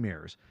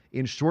 nightmares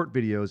in short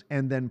videos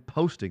and then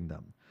posting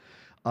them.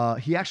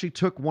 He actually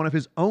took one of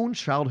his own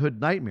childhood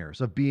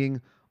nightmares of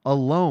being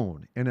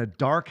alone in a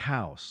dark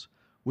house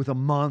with a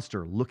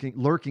monster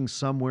lurking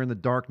somewhere in the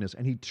darkness,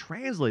 and he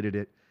translated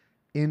it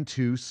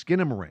into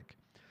Skinamarink.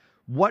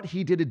 What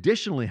he did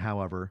additionally,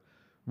 however,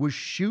 was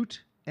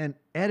shoot and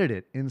edit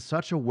it in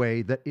such a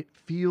way that it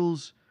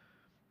feels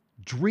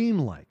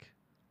dreamlike,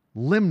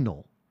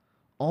 liminal,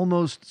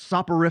 almost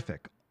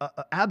soporific,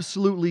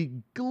 absolutely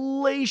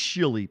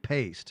glacially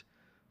paced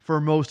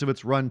for most of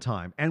its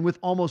runtime, and with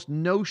almost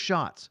no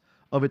shots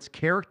of its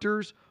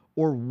characters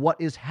or what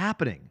is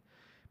happening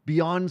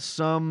beyond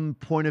some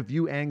point of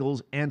view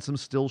angles and some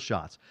still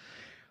shots.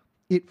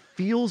 It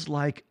feels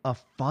like a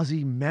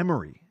fuzzy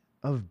memory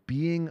of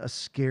being a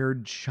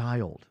scared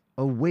child,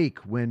 awake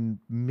when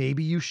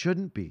maybe you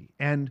shouldn't be.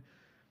 And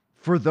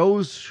for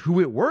those who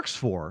it works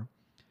for,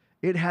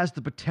 it has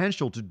the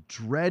potential to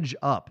dredge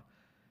up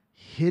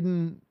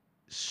hidden,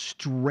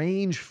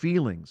 strange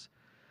feelings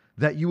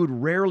that you would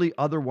rarely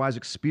otherwise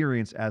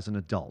experience as an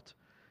adult.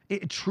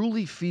 It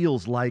truly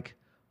feels like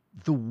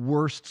the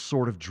worst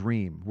sort of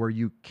dream where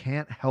you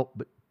can't help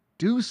but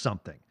do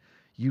something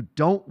you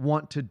don't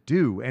want to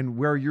do, and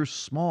where you're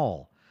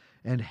small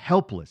and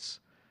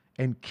helpless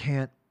and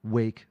can't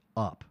wake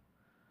up.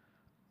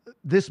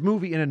 This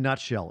movie, in a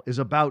nutshell, is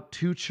about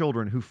two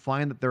children who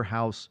find that their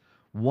house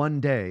one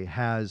day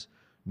has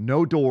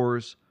no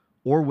doors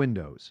or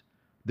windows.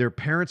 Their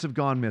parents have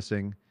gone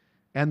missing,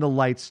 and the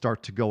lights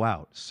start to go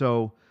out.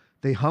 So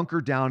they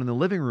hunker down in the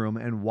living room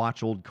and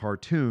watch old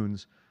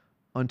cartoons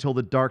until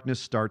the darkness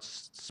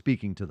starts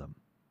speaking to them.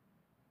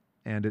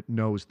 and it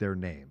knows their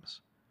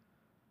names.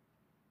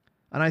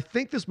 And I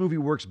think this movie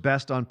works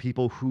best on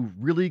people who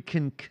really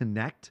can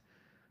connect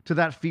to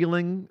that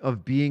feeling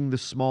of being the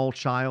small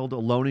child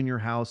alone in your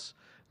house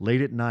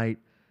late at night.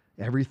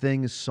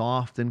 Everything is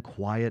soft and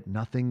quiet.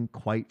 Nothing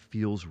quite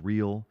feels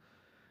real.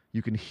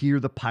 You can hear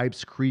the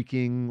pipes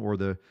creaking or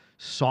the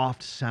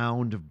soft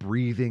sound of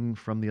breathing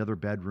from the other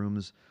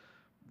bedrooms.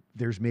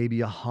 There's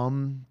maybe a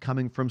hum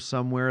coming from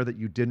somewhere that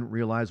you didn't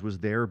realize was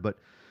there, but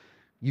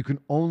you can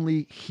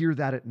only hear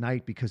that at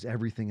night because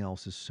everything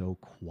else is so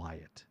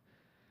quiet.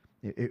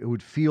 It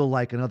would feel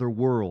like another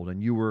world,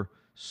 and you were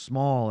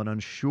small and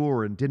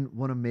unsure and didn't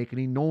want to make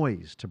any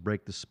noise to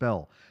break the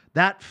spell.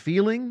 That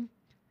feeling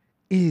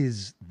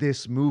is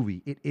this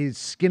movie. It is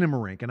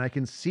Skinamarink, and I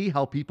can see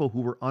how people who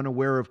were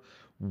unaware of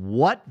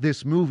what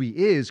this movie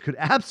is could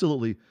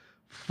absolutely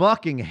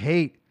fucking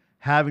hate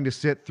having to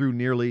sit through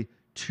nearly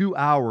 2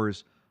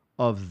 hours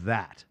of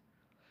that.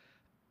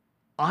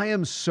 I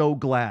am so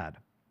glad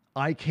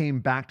I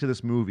came back to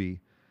this movie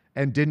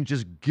and didn't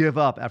just give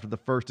up after the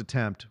first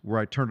attempt where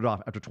I turned it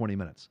off after 20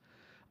 minutes.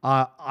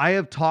 I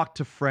have talked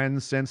to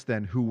friends since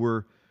then who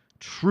were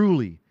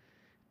truly,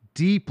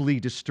 deeply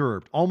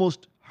disturbed,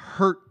 almost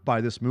hurt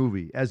by this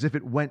movie, as if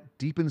it went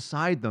deep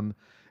inside them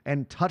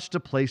and touched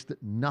a place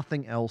that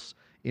nothing else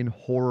in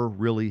horror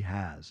really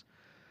has.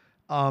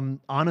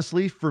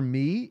 Honestly, for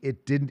me,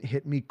 it didn't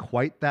hit me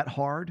quite that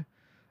hard,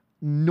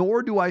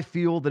 nor do I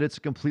feel that it's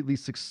a completely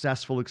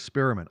successful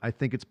experiment. I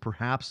think it's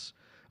perhaps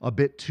a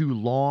bit too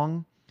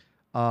long.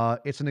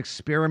 It's an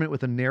experiment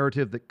with a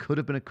narrative that could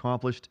have been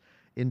accomplished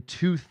in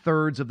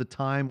 2/3 of the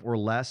time or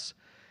less,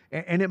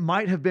 and it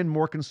might have been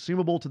more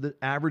consumable to the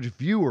average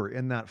viewer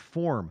in that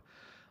form.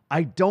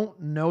 I don't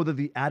know that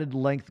the added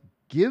length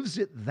gives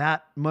it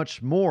that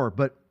much more,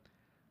 but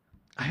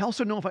I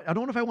also know I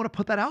don't know if I want to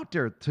put that out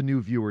there to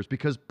new viewers,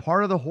 because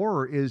part of the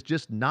horror is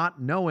just not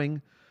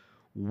knowing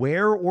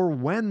where or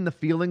when the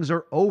feelings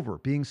are over,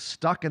 being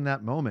stuck in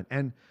that moment.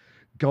 And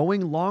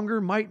going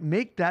longer might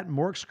make that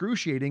more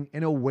excruciating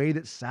in a way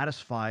that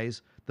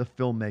satisfies the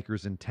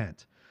filmmaker's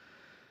intent.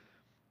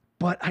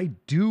 But I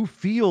do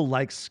feel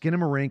like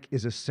Skinamarink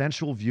is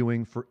essential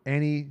viewing for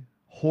any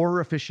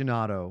horror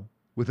aficionado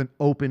with an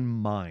open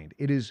mind.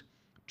 It is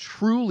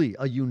truly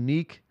a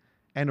unique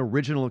and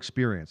original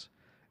experience,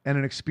 and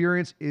an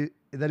experience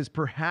that is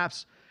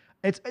perhaps,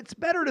 it's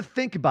better to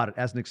think about it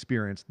as an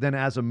experience than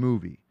as a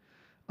movie.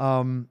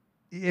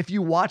 If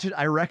you watch it,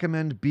 I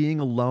recommend being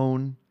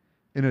alone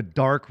in a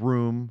dark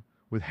room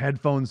with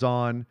headphones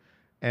on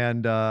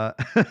and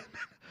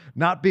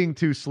not being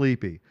too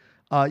sleepy.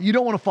 You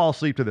don't want to fall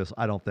asleep to this,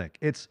 I don't think.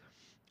 It's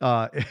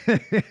going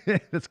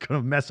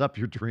to mess up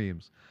your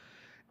dreams.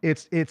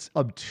 It's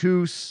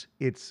obtuse.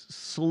 It's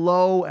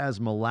slow as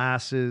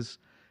molasses.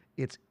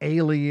 It's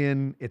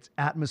alien. It's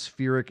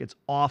atmospheric. It's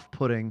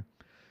off-putting.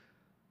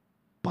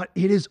 But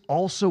it is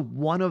also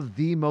one of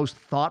the most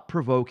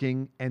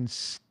thought-provoking and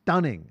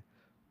stunning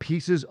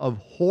pieces of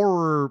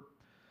horror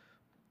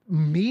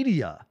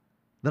media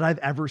that I've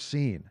ever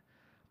seen.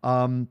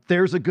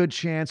 There's a good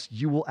chance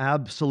you will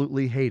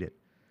absolutely hate it.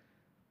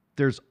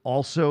 There's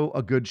also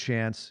a good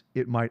chance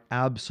it might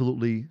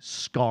absolutely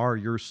scar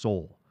your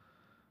soul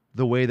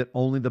the way that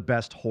only the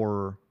best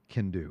horror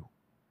can do.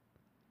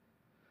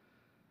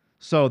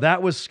 So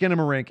that was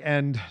Skinamarink.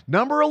 And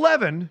number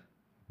 11,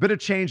 bit of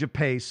change of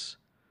pace,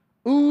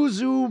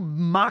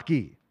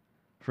 Uzumaki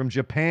from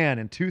Japan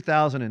in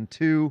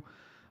 2002.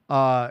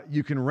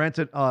 You can rent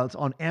it. It's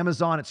on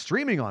Amazon. It's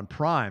streaming on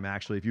Prime,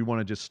 actually. If you want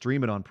to just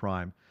stream it on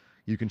Prime,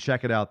 you can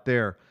check it out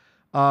there.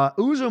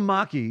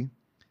 Uzumaki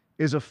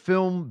is a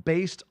film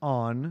based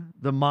on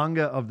the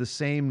manga of the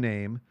same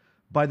name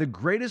by the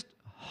greatest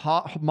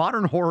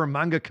modern horror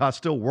mangaka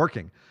still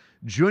working,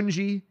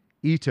 Junji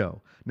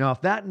Ito. Now,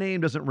 if that name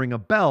doesn't ring a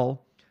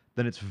bell,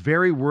 then it's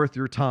very worth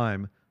your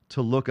time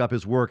to look up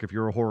his work if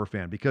you're a horror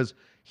fan, because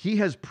he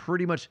has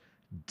pretty much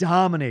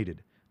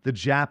dominated the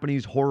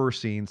Japanese horror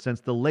scene since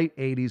the late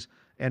 80s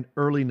and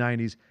early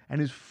 90s, and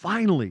is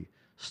finally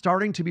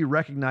starting to be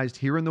recognized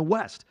here in the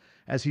West,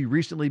 as he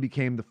recently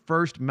became the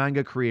first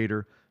manga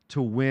creator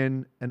to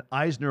win an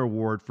Eisner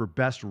Award for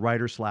Best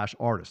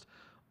Writer/Artist.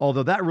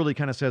 Although that really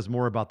kind of says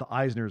more about the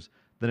Eisners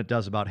than it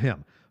does about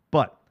him.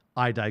 But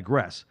I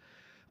digress.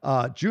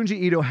 Junji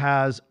Ito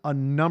has a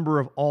number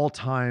of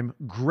all-time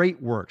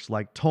great works,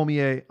 like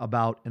Tomie,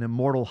 about an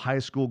immortal high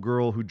school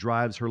girl who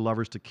drives her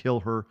lovers to kill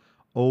her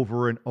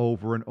over and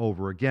over and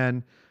over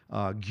again.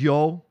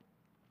 Gyo,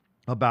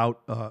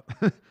 about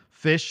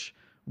fish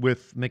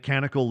with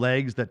mechanical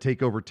legs that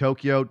take over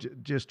Tokyo.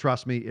 Just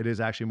trust me, it is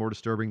actually more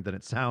disturbing than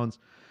it sounds.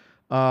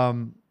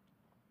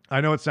 I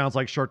know it sounds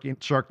like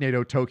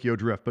Sharknado Tokyo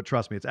Drift, but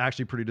trust me, it's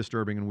actually pretty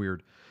disturbing and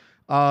weird.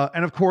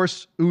 And of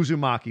course,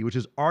 Uzumaki, which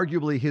is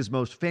arguably his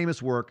most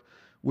famous work,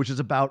 which is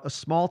about a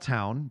small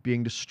town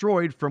being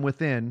destroyed from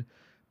within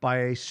by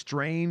a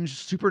strange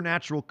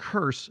supernatural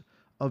curse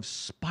of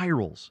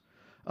spirals.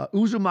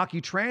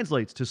 Uzumaki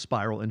translates to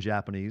spiral in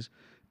Japanese,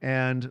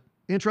 and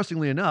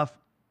interestingly enough,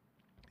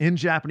 in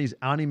Japanese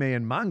anime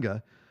and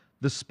manga,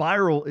 The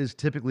spiral is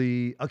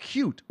typically a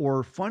cute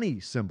or funny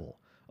symbol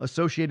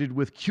associated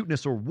with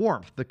cuteness or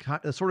warmth,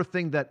 the sort of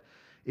thing that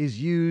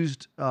is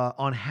used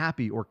on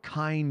happy or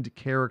kind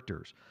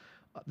characters.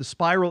 The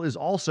spiral is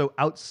also,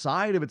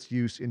 outside of its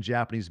use in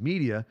Japanese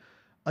media,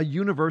 a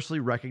universally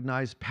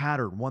recognized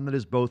pattern, one that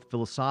is both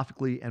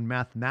philosophically and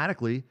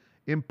mathematically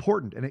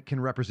important, and it can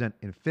represent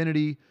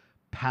infinity,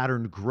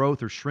 patterned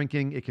growth or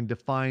shrinking. It can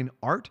define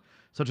art,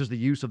 such as the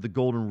use of the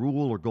golden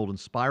rule or golden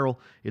spiral.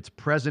 It's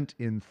present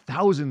in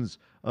thousands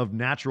of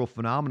natural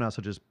phenomena,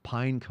 such as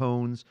pine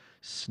cones,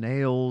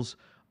 snails,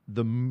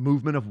 the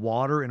movement of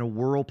water in a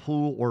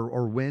whirlpool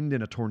or wind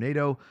in a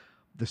tornado,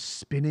 the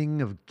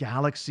spinning of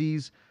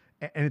galaxies.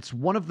 And it's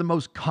one of the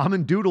most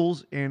common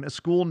doodles in a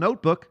school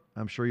notebook.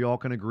 I'm sure you all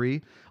can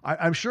agree.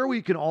 I'm sure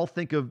we can all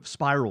think of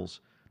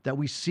spirals that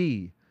we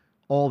see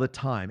all the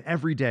time,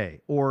 every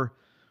day. Or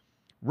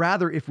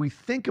rather, if we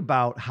think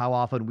about how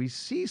often we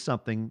see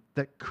something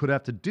that could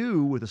have to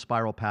do with a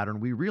spiral pattern,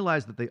 we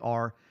realize that they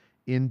are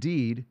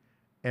indeed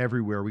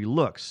everywhere we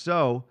look.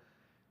 So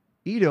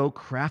Ito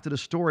crafted a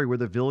story where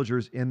the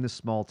villagers in this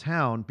small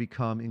town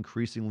become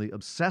increasingly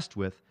obsessed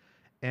with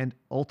and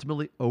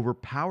ultimately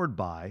overpowered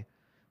by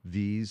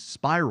these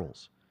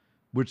spirals,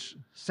 which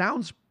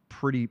sounds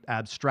pretty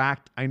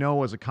abstract, I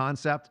know, as a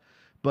concept,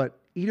 but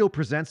Ito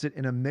presents it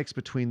in a mix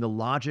between the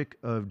logic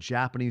of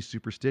Japanese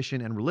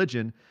superstition and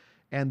religion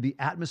and the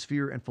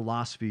atmosphere and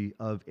philosophy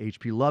of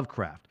H.P.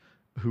 Lovecraft,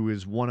 who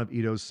is one of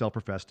Ito's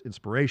self-professed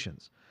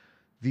inspirations.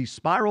 These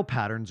spiral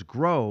patterns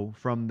grow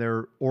from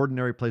their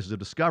ordinary places of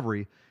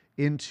discovery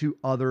into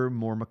other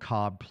more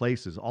macabre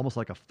places, almost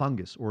like a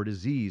fungus or a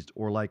disease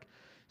or like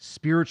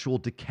spiritual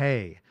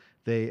decay.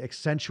 They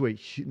accentuate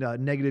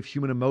negative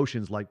human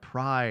emotions like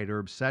pride or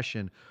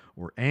obsession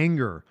or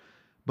anger,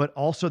 but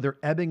also they're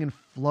ebbing and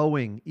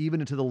flowing even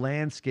into the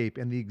landscape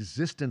and the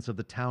existence of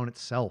the town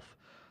itself.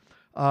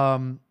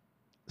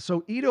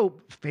 So Ito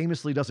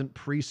famously doesn't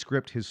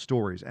pre-script his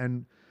stories.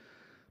 And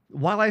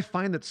while I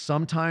find that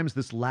sometimes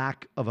this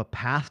lack of a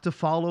path to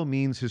follow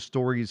means his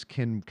stories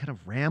can kind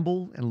of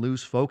ramble and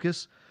lose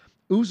focus,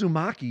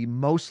 Uzumaki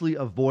mostly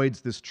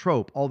avoids this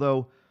trope,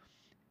 although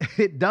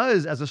it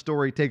does, as a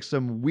story, take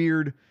some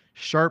weird,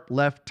 sharp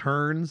left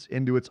turns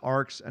into its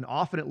arcs, and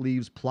often it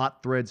leaves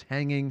plot threads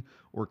hanging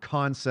or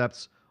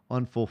concepts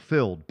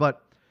unfulfilled.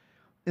 But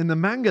in the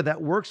manga,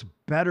 that works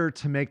better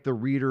to make the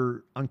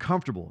reader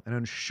uncomfortable and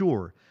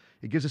unsure.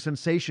 It gives a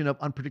sensation of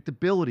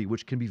unpredictability,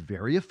 which can be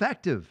very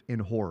effective in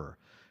horror.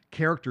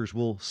 Characters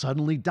will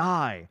suddenly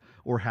die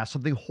or have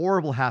something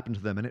horrible happen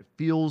to them, and it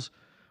feels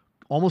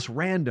almost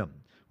random,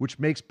 which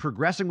makes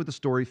progressing with the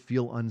story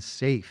feel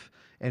unsafe.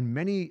 And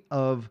many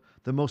of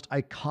the most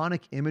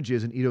iconic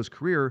images in Ito's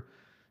career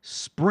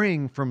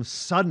spring from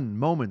sudden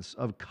moments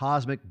of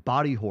cosmic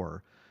body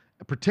horror,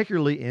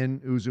 particularly in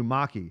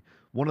Uzumaki.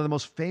 One of the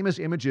most famous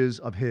images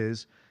of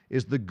his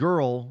is the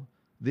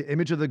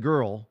image of the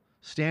girl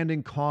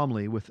standing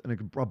calmly with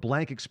a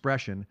blank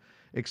expression,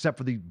 except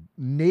for the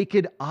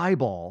naked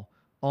eyeball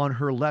on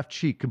her left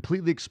cheek,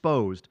 completely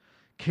exposed,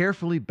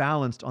 carefully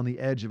balanced on the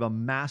edge of a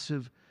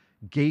massive,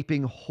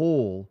 gaping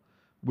hole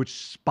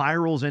which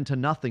spirals into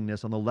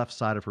nothingness on the left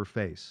side of her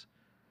face.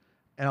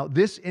 Now,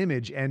 this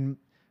image and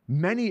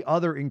many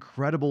other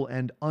incredible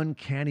and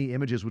uncanny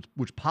images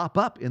which pop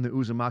up in the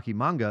Uzumaki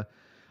manga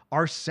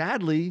are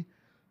sadly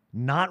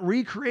not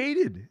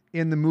recreated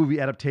in the movie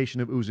adaptation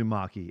of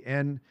Uzumaki.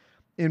 And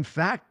in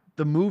fact,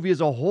 the movie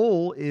as a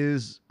whole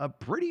is a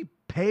pretty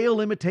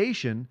pale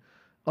imitation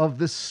of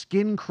the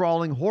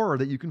skin-crawling horror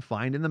that you can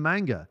find in the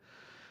manga.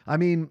 I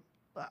mean,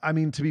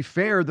 to be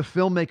fair, the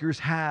filmmakers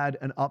had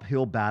an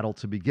uphill battle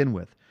to begin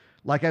with.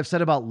 Like I've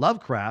said about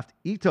Lovecraft,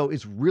 Ito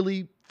is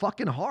really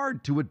fucking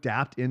hard to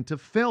adapt into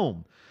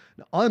film.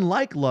 Now,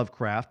 unlike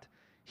Lovecraft,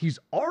 he's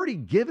already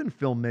given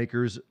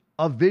filmmakers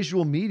a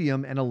visual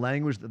medium and a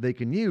language that they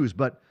can use,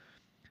 but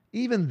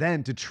even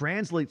then, to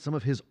translate some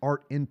of his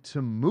art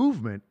into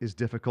movement is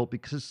difficult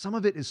because some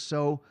of it is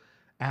so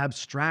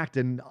abstract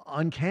and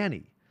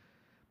uncanny.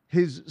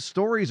 His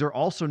stories are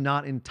also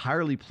not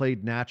entirely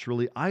played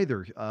naturally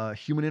either.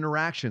 Human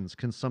interactions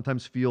can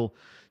sometimes feel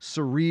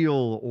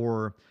surreal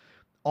or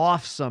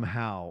off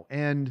somehow.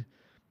 And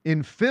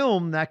in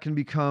film, that can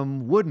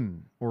become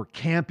wooden or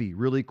campy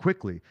really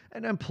quickly.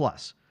 And then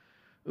plus,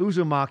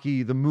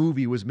 Uzumaki, the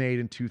movie, was made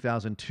in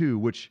 2002,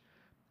 which,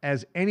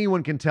 as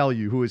anyone can tell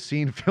you who has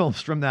seen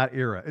films from that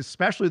era,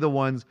 especially the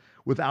ones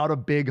without a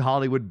big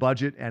Hollywood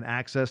budget and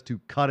access to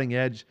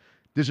cutting-edge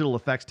digital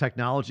effects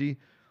technology,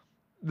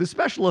 the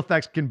special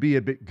effects can be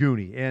a bit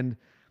goony, and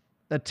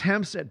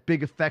attempts at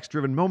big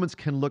effects-driven moments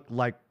can look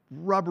like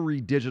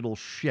rubbery digital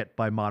shit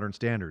by modern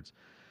standards.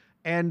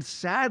 And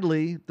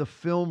sadly, the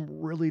film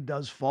really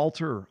does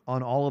falter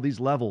on all of these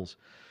levels.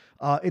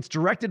 It's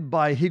directed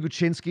by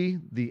Higuchinsky,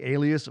 the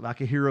alias of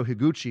Akihiro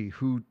Higuchi,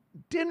 who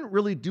didn't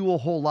really do a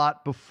whole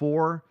lot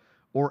before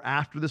or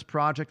after this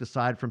project,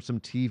 aside from some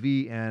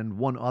TV and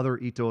one other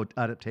Ito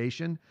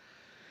adaptation.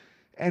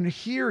 And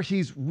here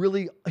he's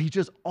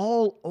just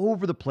all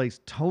over the place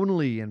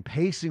tonally and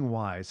pacing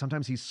wise.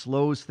 Sometimes he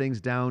slows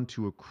things down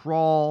to a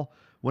crawl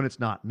when it's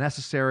not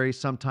necessary.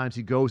 Sometimes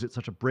he goes at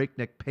such a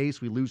breakneck pace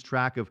we lose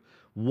track of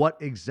what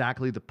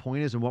exactly the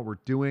point is and what we're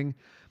doing.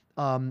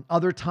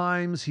 Other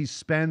times he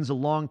spends a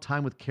long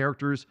time with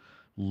characters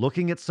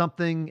looking at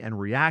something and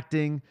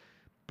reacting,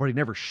 but he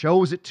never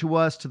shows it to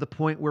us to the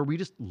point where we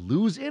just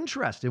lose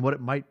interest in what it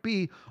might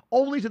be,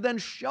 only to then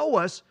show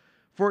us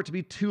for it to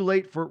be too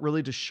late for it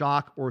really to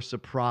shock or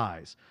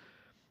surprise.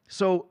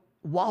 So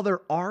while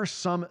there are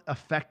some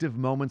effective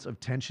moments of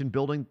tension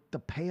building, the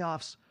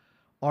payoffs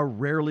are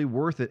rarely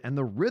worth it. And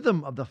the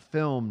rhythm of the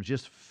film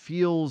just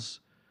feels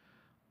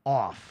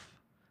off.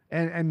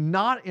 And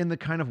not in the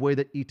kind of way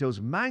that Ito's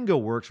manga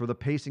works, where the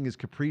pacing is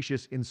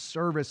capricious in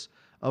service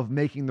of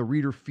making the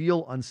reader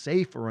feel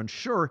unsafe or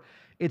unsure.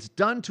 It's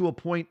done to a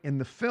point in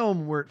the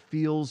film where it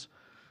feels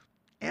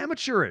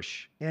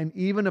amateurish and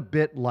even a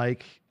bit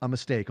like a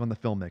mistake on the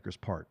filmmaker's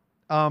part.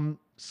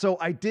 So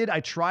I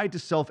tried to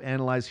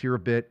self-analyze here a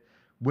bit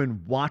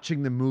when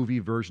watching the movie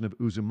version of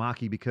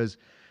Uzumaki, because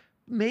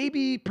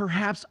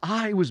perhaps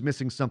I was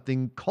missing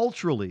something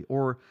culturally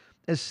or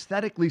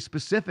aesthetically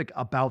specific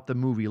about the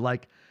movie.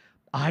 Like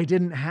I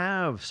didn't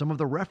have some of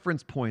the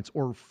reference points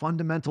or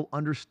fundamental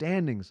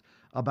understandings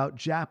about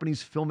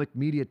Japanese filmic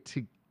media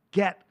to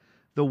get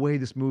the way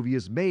this movie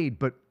is made.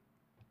 But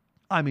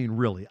I mean,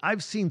 really,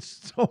 I've seen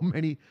so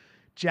many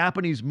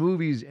Japanese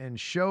movies and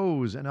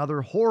shows and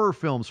other horror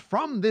films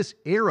from this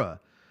era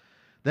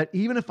that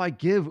even if I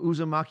give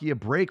Uzumaki a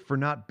break for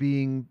not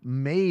being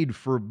made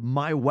for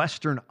my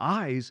Western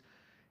eyes,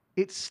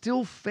 it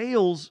still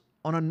fails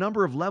on a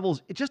number of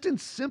levels, just in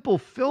simple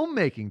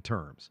filmmaking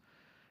terms.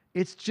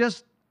 It's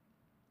just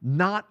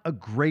not a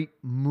great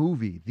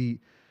movie.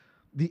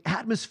 The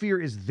atmosphere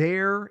is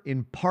there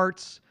in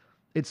parts.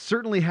 It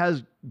certainly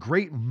has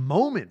great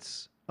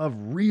moments of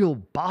real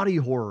body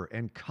horror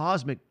and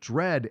cosmic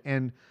dread.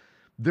 And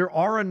there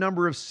are a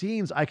number of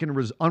scenes I can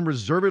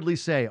unreservedly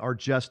say are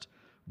just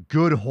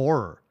good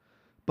horror.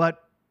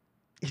 But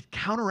it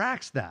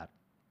counteracts that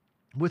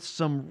with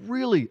some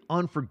really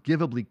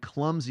unforgivably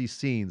clumsy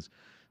scenes,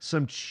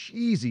 some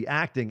cheesy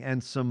acting,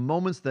 and some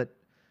moments that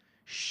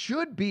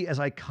should be as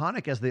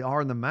iconic as they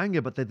are in the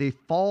manga, but that they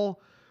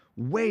fall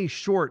way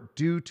short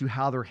due to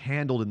how they're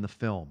handled in the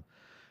film.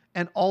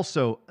 And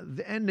also,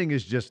 the ending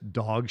is just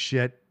dog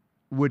shit,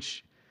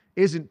 which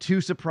isn't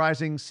too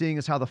surprising, seeing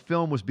as how the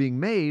film was being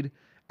made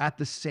at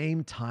the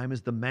same time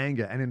as the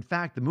manga. And in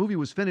fact, the movie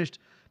was finished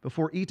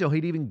before Ito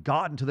had even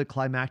gotten to the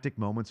climactic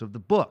moments of the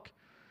book.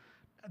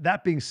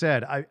 That being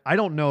said, I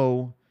don't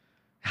know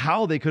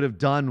how they could have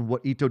done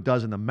what Ito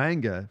does in the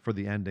manga for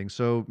the ending,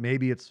 so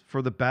maybe it's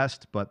for the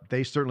best, but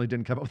they certainly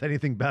didn't come up with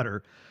anything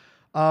better.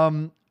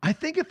 I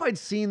think if I'd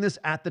seen this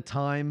at the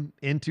time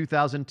in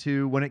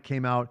 2002 when it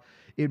came out,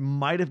 it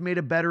might have made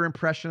a better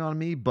impression on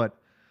me, but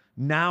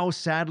now,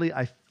 sadly,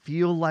 I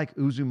feel like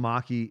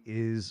Uzumaki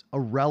is a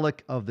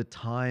relic of the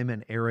time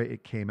and era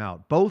it came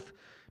out, both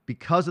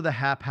because of the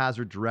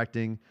haphazard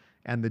directing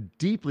and the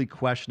deeply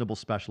questionable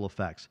special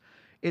effects.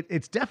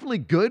 It's definitely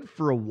good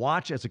for a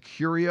watch as a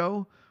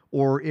curio,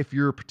 or if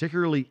you're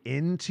particularly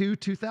into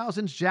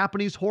 2000s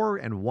Japanese horror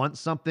and want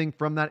something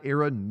from that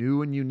era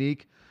new and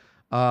unique.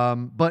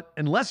 But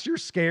unless you're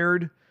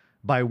scared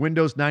by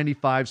Windows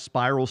 95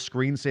 spiral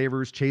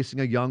screensavers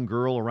chasing a young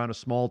girl around a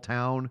small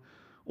town,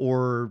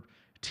 or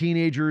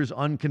teenagers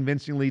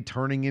unconvincingly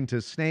turning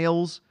into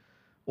snails,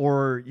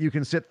 or you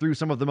can sit through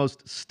some of the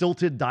most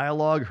stilted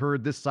dialogue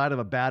heard this side of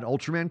a bad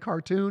Ultraman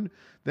cartoon,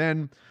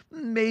 then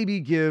maybe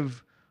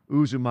give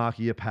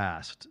Uzumaki a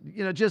pass.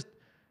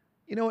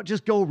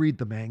 Just go read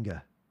the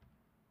manga.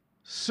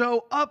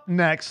 So up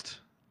next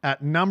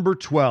at number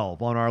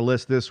 12 on our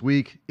list this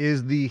week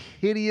is The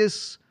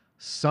Hideous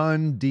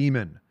Sun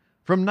Demon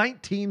from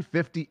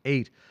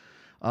 1958.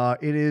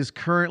 It is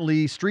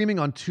currently streaming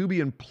on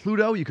Tubi and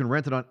Pluto. You can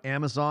rent it on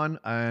Amazon,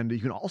 and you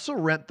can also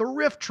rent the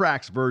Riff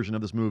Tracks version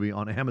of this movie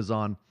on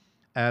Amazon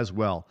as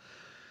well.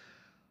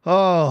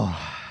 Oh,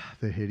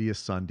 The Hideous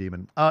Sun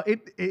Demon.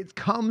 It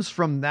comes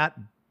from that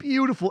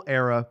beautiful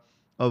era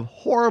of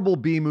horrible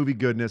B-movie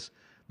goodness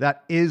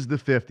that is the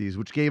 50s,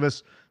 which gave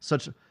us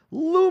such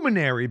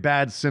luminary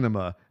bad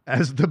cinema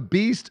as The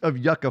Beast of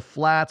Yucca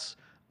Flats,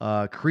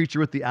 Creature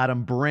with the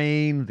Atom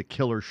Brain, The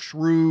Killer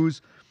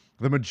Shrews,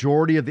 the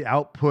majority of the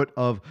output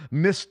of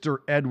Mr.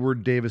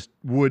 Edward Davis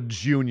Wood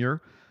Jr.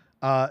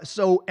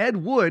 So Ed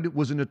Wood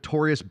was a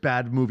notorious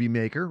bad movie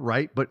maker,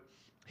 right? But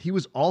he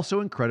was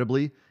also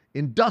incredibly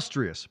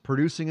industrious,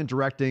 producing and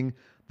directing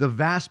the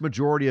vast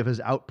majority of his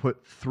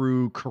output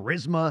through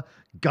charisma,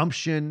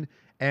 gumption,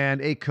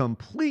 and a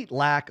complete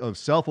lack of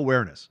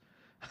self-awareness.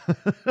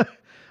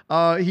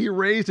 He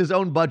raised his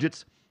own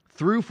budgets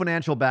through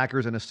financial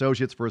backers and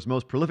associates for his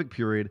most prolific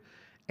period,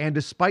 and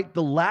despite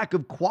the lack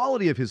of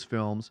quality of his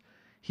films,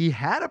 he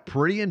had a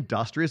pretty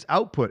industrious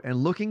output.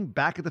 And looking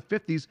back at the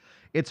 50s,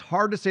 it's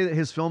hard to say that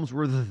his films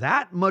were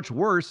that much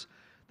worse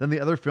than the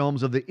other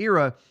films of the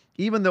era,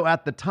 even though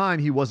at the time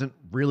he wasn't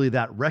really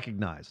that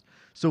recognized.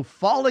 So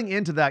falling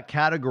into that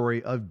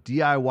category of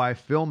DIY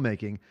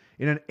filmmaking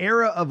in an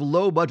era of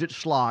low-budget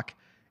schlock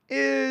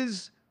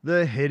is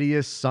The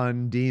Hideous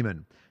Sun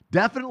Demon.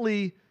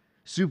 Definitely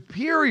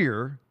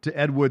superior to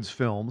Ed Wood's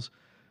films,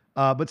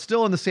 but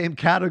still in the same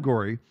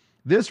category.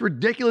 This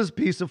ridiculous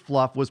piece of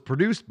fluff was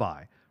produced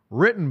by,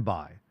 written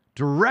by,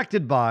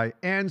 directed by,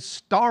 and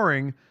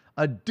starring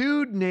a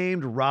dude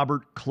named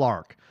Robert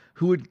Clark,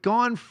 who had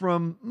gone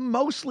from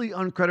mostly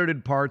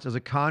uncredited parts as a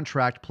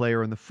contract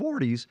player in the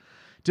 40s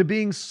to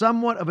being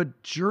somewhat of a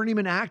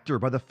journeyman actor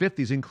by the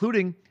 50s,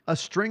 including a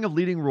string of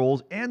leading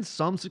roles and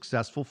some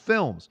successful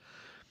films.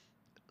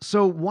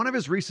 So one of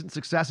his recent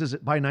successes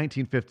by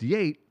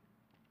 1958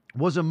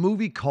 was a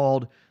movie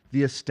called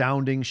The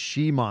Astounding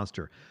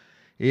She-Monster.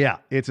 Yeah,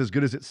 it's as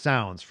good as it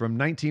sounds, from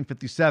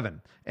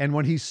 1957. And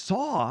when he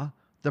saw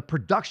the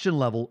production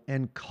level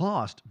and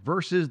cost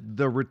versus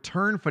the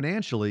return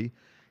financially,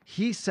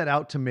 he set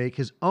out to make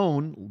his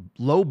own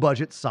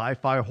low-budget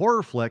sci-fi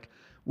horror flick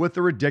with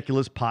a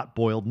ridiculous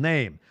pot-boiled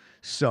name.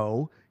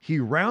 So he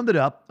rounded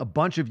up a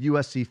bunch of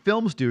USC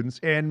film students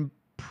and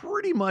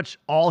pretty much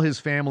all his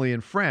family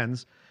and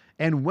friends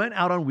and went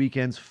out on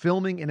weekends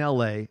filming in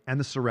LA and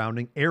the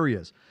surrounding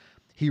areas.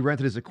 He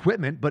rented his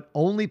equipment, but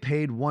only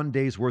paid 1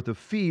 day's worth of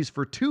fees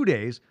for 2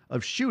 days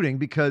of shooting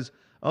because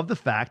of the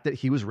fact that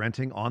he was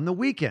renting on the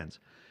weekends.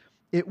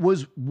 It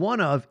was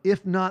one of,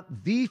 if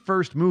not the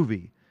first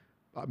movie,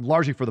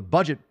 largely for the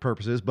budget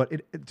purposes, but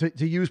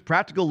to use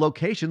practical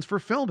locations for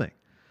filming.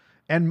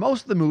 And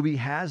most of the movie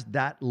has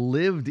that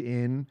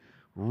lived-in,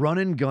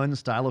 run-and-gun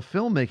style of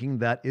filmmaking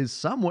that is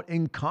somewhat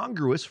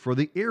incongruous for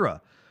the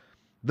era.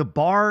 The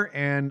bar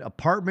and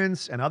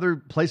apartments and other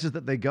places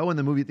that they go in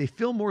the movie, they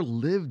feel more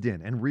lived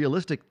in and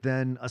realistic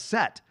than a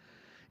set,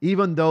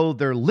 even though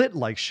they're lit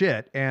like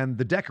shit and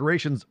the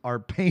decorations are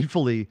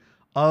painfully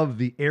of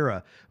the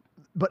era.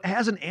 But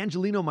as an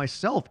Angelino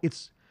myself,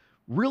 it's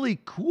really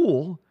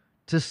cool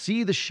to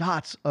see the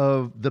shots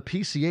of the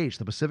PCH,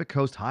 the Pacific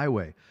Coast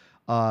Highway,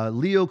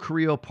 Leo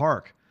Carrillo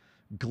Park,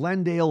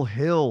 Glendale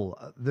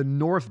Hill, the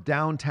North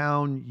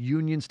Downtown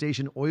Union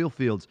Station oil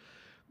fields.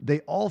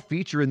 They all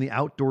feature in the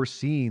outdoor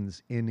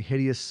scenes in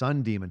Hideous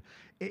Sun Demon,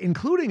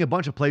 including a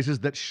bunch of places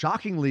that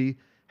shockingly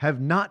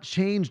have not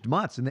changed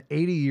much in the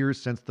 80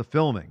 years since the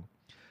filming.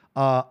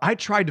 I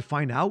tried to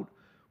find out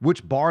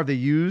which bar they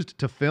used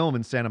to film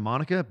in Santa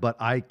Monica, but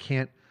I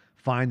can't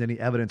find any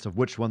evidence of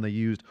which one they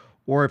used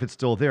or if it's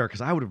still there,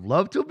 because I would have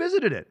loved to have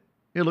visited it.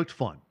 It looked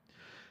fun.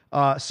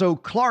 So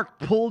Clark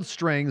pulled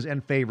strings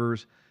and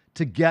favors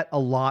to get a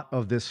lot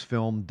of this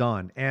film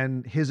done,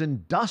 and his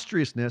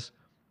industriousness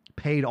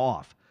paid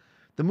off.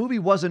 The movie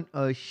wasn't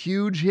a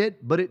huge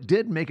hit, but it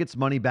did make its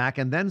money back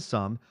and then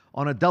some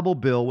on a double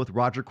bill with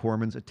Roger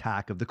Corman's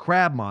Attack of the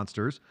Crab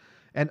Monsters,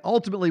 and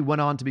ultimately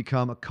went on to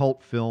become a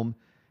cult film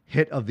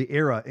hit of the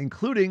era,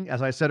 including,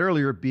 as I said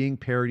earlier, being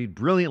parodied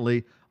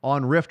brilliantly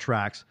on riff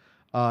tracks.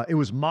 It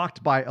was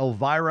mocked by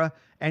Elvira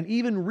and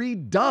even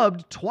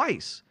redubbed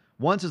twice,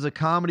 once as a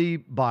comedy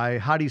by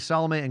Heidi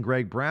Salome and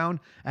Greg Brown,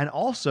 and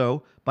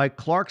also by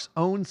Clark's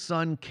own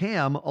son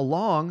Cam,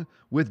 along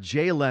with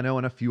Jay Leno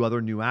and a few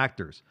other new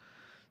actors.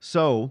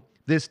 So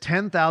this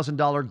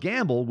 $10,000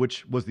 gamble,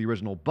 which was the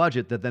original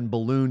budget that then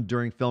ballooned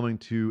during filming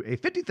to a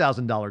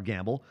 $50,000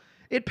 gamble,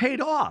 it paid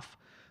off.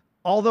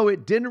 Although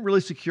it didn't really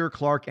secure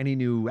Clark any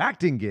new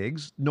acting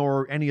gigs,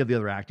 nor any of the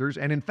other actors.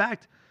 And in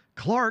fact,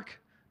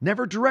 Clark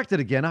never directed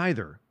again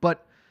either.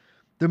 But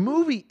the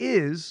movie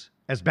is,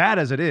 as bad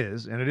as it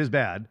is, and it is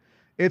bad,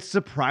 it's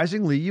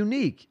surprisingly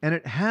unique. And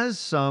it has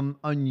some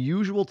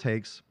unusual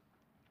takes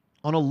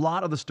on a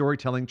lot of the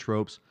storytelling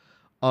tropes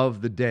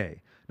of the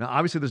day. Now,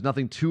 obviously, there's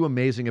nothing too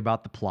amazing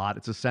about the plot.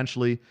 It's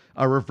essentially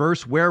a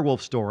reverse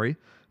werewolf story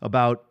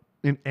about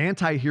an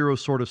anti-hero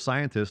sort of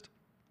scientist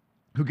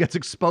who gets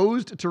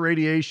exposed to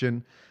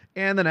radiation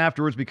and then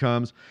afterwards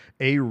becomes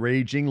a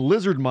raging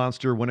lizard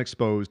monster when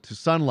exposed to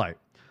sunlight.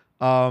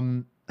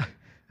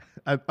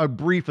 A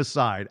brief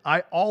aside,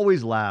 I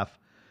always laugh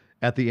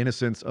at the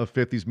innocence of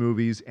 50s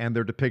movies and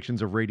their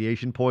depictions of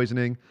radiation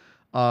poisoning.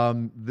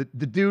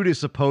 The dude is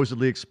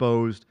supposedly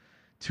exposed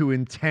to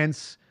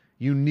intense,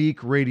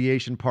 unique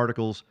radiation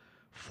particles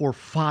for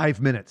 5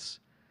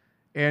 minutes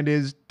and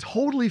is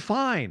totally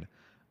fine,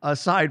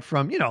 aside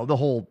from, the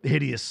whole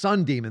hideous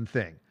sun demon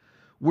thing.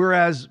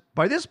 Whereas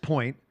by this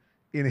point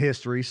in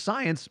history,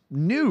 science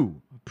knew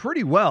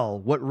pretty well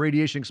what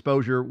radiation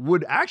exposure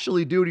would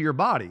actually do to your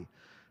body,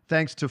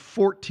 thanks to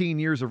 14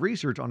 years of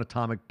research on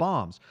atomic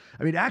bombs.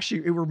 I mean,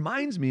 actually, it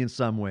reminds me in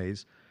some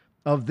ways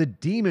of the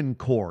Demon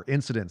Core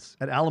incidents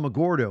at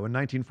Alamogordo in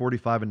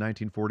 1945 and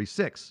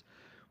 1946,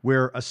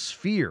 where a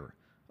sphere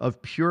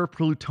of pure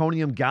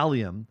plutonium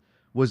gallium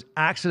was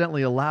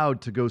accidentally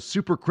allowed to go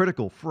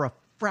supercritical for a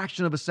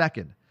fraction of a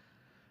second.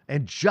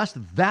 And just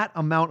that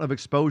amount of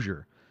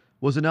exposure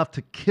was enough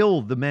to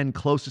kill the men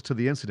closest to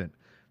the incident,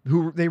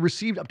 who they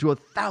received up to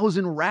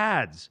 1,000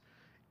 rads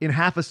in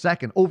half a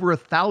second, over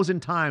 1,000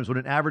 times what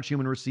an average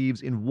human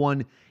receives in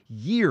 1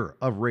 year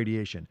of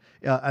radiation.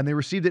 And they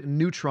received it in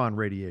neutron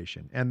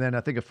radiation. And then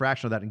I think a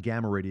fraction of that in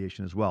gamma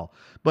radiation as well.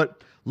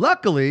 But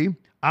luckily,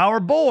 our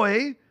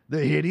boy,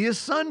 the hideous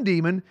sun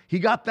demon, he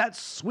got that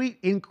sweet,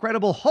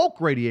 incredible Hulk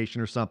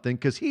radiation or something,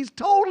 because he's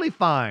totally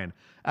fine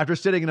after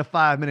sitting in a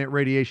 5-minute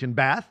radiation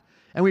bath.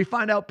 And we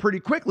find out pretty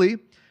quickly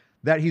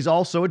that he's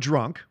also a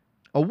drunk,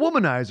 a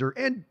womanizer,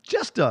 and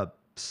just a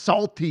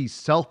salty,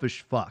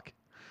 selfish fuck.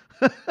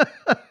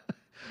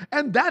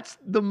 And that's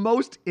the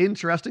most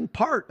interesting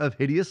part of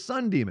Hideous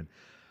Sun Demon.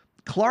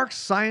 Clark's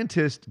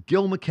scientist,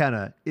 Gil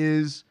McKenna,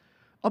 is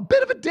a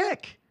bit of a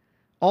dick.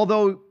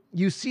 Although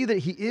you see that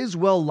he is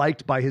well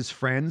liked by his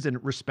friends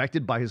and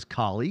respected by his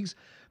colleagues,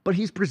 but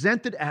he's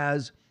presented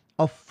as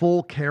a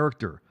full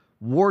character,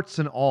 warts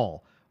and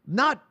all.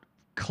 Not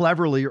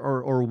cleverly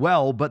or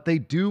well, but they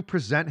do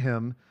present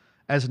him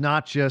as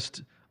not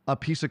just a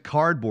piece of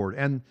cardboard.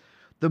 And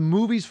the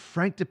movie's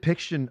frank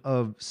depiction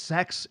of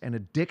sex and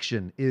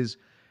addiction is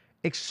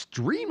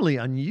extremely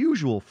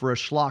unusual for a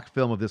schlock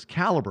film of this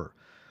caliber.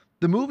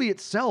 The movie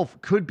itself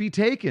could be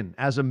taken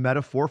as a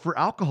metaphor for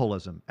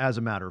alcoholism, as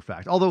a matter of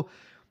fact. Although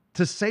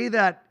to say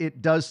that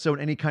it does so in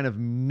any kind of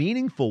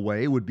meaningful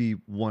way would be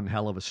one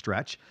hell of a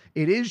stretch.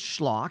 It is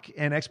schlock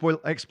and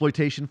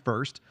exploitation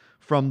first,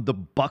 from the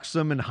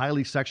buxom and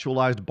highly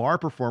sexualized bar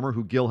performer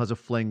who Gil has a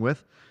fling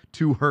with,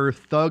 to her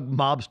thug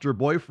mobster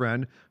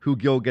boyfriend who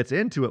Gil gets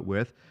into it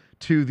with,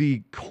 to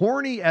the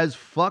corny as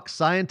fuck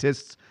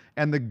scientists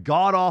and the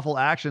god-awful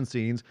action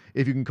scenes,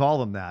 if you can call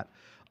them that.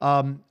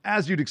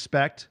 As you'd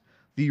expect,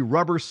 the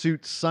rubber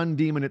suit sun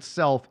demon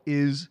itself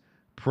is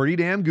pretty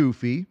damn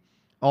goofy.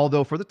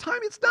 Although for the time,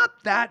 it's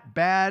not that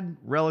bad,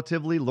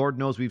 relatively. Lord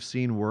knows we've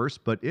seen worse,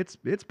 but it's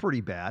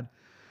pretty bad.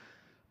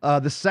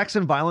 The sex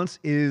and violence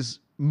is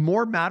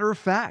more matter of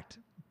fact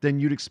than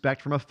you'd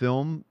expect from a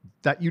film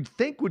that you'd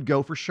think would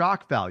go for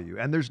shock value.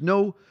 And there's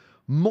no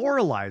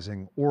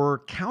moralizing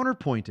or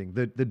counterpointing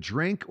the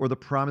drink or the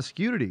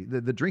promiscuity,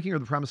 the drinking or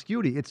the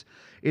promiscuity.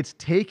 It's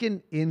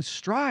taken in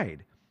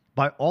stride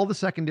by all the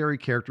secondary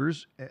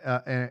characters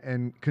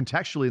and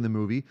contextually in the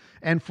movie.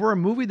 And for a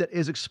movie that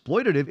is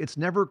exploitative, it's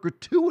never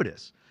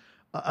gratuitous.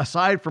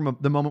 Aside from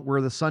the moment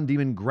where the sun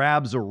demon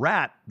grabs a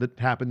rat that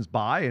happens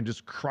by and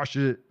just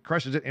crushes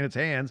it in its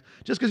hands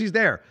just because he's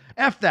there.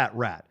 F that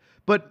rat.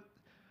 But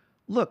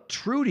look,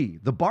 Trudy,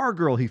 the bar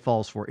girl he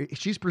falls for,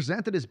 she's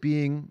presented as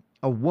being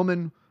a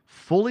woman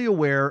fully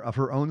aware of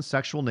her own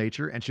sexual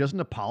nature, and she doesn't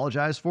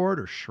apologize for it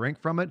or shrink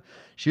from it.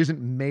 She isn't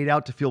made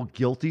out to feel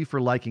guilty for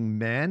liking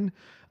men,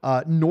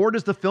 nor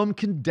does the film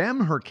condemn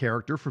her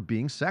character for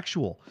being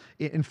sexual.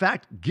 In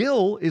fact,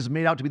 Gil is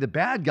made out to be the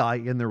bad guy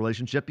in the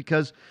relationship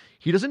because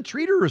he doesn't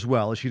treat her as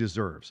well as she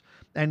deserves.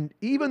 And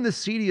even the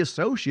seedy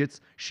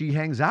associates she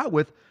hangs out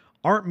with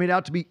aren't made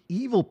out to be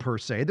evil per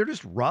se. They're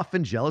just rough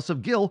and jealous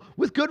of Gil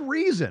with good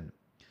reason.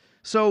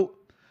 So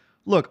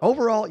look,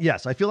 overall,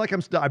 yes, I feel like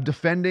I'm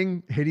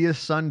defending Hideous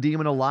Sun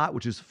Demon a lot,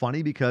 which is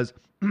funny because,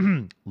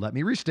 let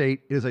me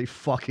restate, it is a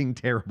fucking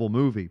terrible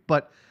movie.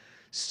 But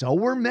so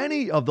were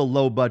many of the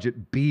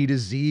low-budget B to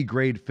Z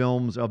grade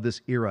films of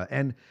this era.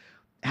 And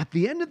at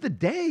the end of the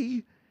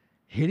day,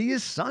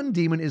 Hideous Sun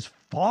Demon is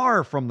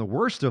far from the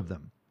worst of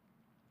them.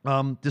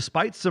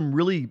 Despite some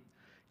really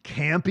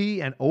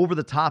campy and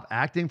over-the-top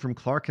acting from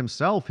Clark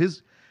himself,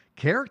 his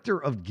character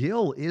of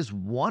Gil is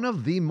one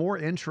of the more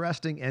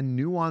interesting and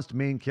nuanced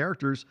main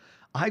characters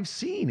I've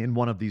seen in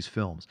one of these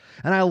films.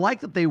 And I like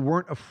that they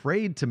weren't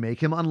afraid to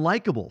make him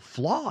unlikable,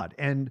 flawed,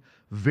 and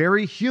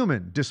very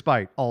human,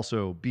 despite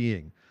also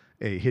being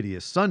a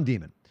hideous sun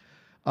demon.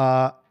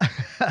 I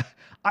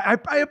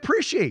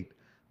appreciate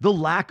the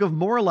lack of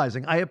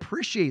moralizing. I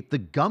appreciate the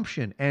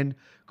gumption and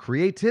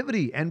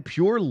creativity and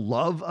pure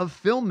love of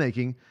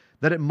filmmaking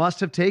that it must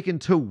have taken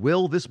to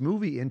will this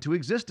movie into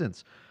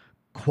existence.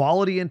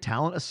 Quality and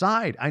talent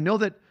aside,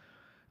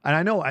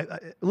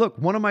 look,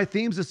 one of my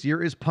themes this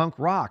year is punk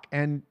rock.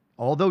 And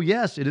although,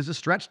 yes, it is a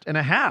stretch and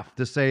a half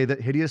to say that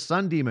Hideous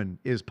Sun Demon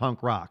is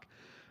punk rock,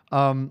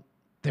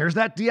 there's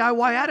that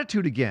DIY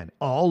attitude again,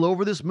 all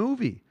over this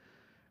movie.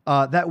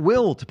 That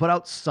will to put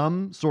out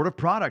some sort of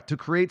product, to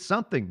create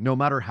something, no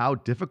matter how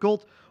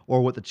difficult or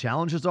what the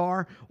challenges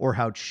are, or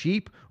how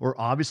cheap or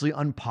obviously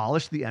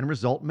unpolished the end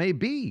result may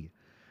be.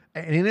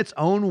 And in its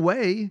own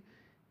way,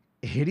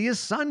 Hideous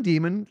Sun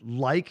Demon,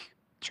 like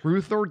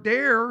Truth or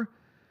Dare,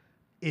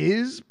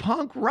 is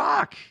punk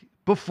rock.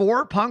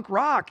 Before punk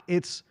rock,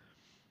 it's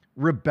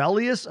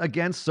rebellious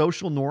against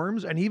social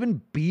norms and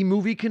even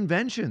B-movie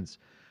conventions.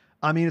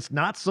 I mean, it's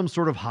not some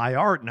sort of high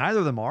art. Neither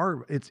of them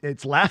are.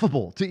 It's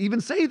laughable to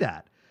even say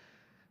that.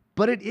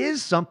 But it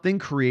is something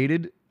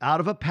created out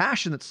of a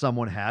passion that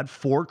someone had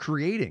for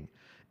creating.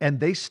 And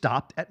they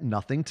stopped at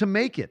nothing to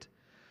make it.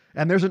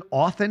 And there's an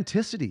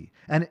authenticity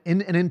and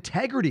an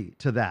integrity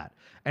to that.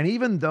 And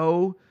even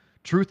though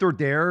Truth or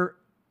Dare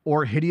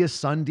or Hideous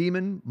Sun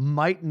Demon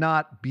might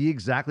not be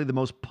exactly the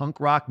most punk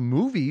rock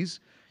movies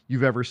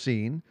you've ever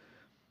seen,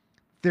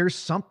 there's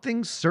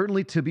something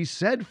certainly to be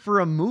said for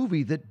a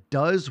movie that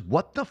does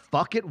what the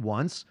fuck it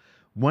wants,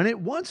 when it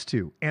wants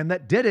to, and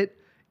that did it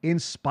in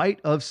spite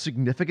of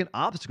significant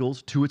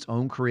obstacles to its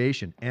own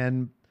creation.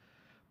 And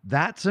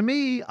that, to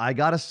me, I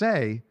gotta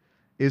say,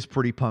 is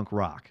pretty punk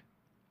rock.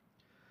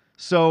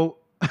 So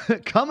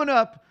coming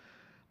up,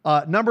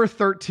 number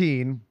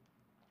 13,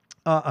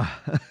 now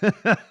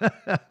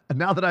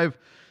that I've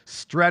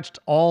stretched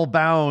all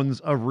bounds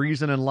of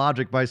reason and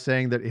logic by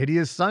saying that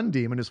Hideous Sun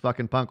Demon is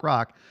fucking punk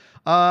rock.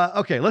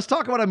 Okay, let's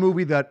talk about a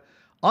movie that,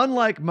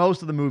 unlike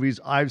most of the movies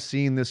I've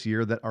seen this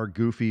year that are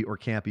goofy or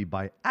campy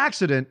by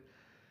accident,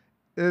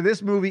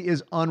 this movie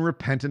is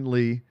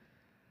unrepentantly,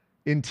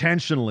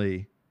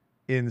 intentionally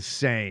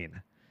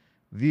insane.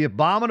 The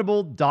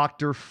Abominable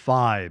Dr.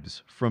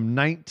 Phibes from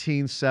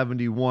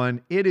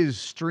 1971. It is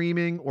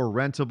streaming or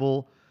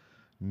rentable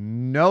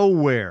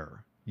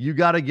nowhere. You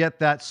got to get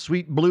that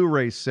sweet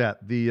Blu-ray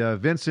set, the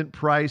Vincent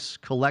Price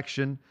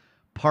collection,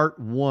 part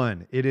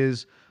 1. It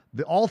is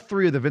all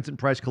three of the Vincent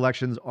Price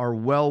collections are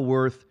well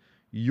worth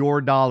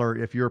your dollar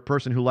if you're a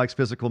person who likes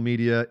physical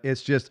media.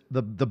 It's just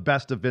the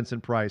best of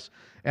Vincent Price.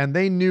 And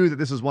they knew that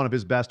this is one of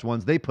his best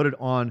ones. They put it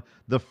on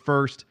the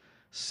first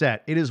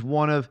set.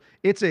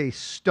 It's a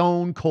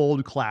stone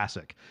cold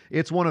classic.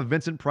 It's one of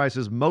Vincent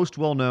Price's most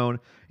well-known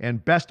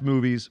and best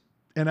movies.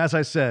 And as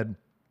I said,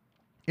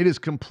 it is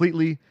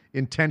completely,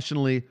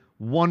 intentionally,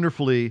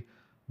 wonderfully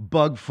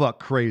bugfuck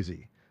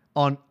crazy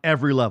on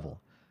every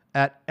level,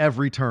 at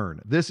every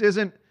turn. This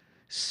isn't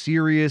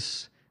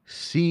serious,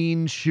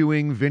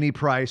 scene-chewing Vinnie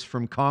Price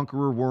from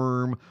Conqueror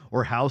Worm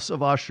or House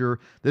of Usher.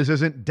 This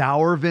isn't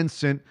dour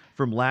Vincent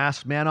from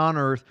Last Man on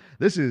Earth.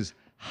 This is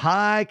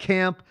high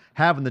camp,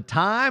 having the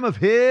time of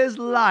his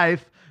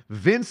life,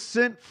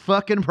 Vincent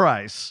fucking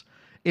Price,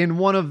 in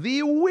one of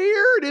the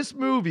weirdest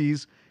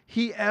movies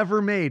he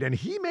ever made. And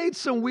he made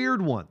some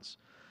weird ones.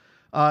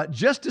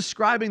 Just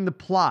describing the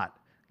plot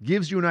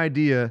gives you an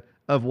idea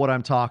of what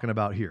I'm talking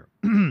about here.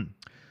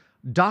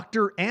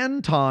 Dr.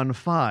 Anton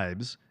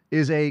Phibes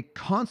is a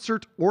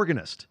concert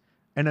organist,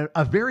 and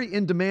a very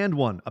in-demand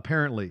one,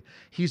 apparently.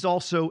 He's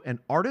also an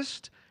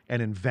artist, an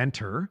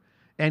inventor,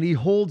 and he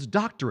holds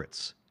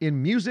doctorates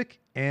in music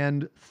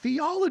and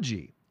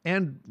theology,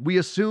 and we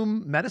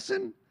assume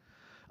medicine?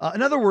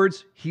 In other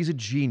words, he's a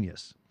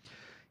genius.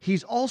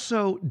 He's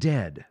also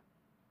dead,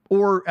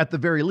 or at the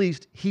very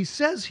least, he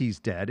says he's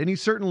dead, and he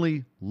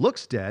certainly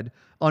looks dead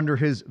under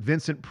his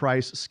Vincent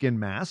Price skin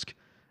mask.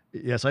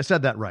 Yes, I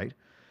said that right.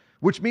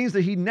 Which means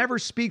that he never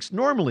speaks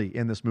normally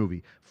in this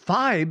movie.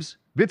 Phibes,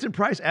 Vincent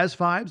Price as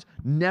Phibes,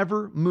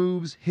 never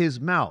moves his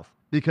mouth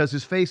because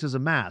his face is a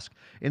mask.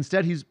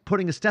 Instead, he's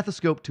putting a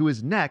stethoscope to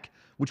his neck,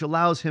 which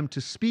allows him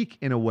to speak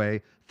in a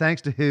way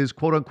thanks to his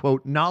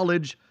quote-unquote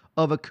knowledge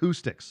of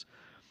acoustics.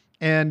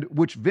 And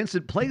which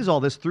Vincent plays all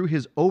this through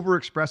his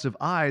overexpressive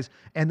eyes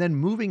and then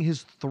moving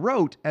his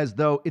throat as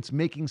though it's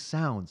making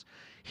sounds.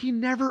 He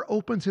never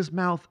opens his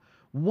mouth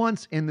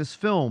once in this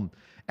film,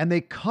 and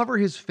they cover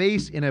his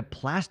face in a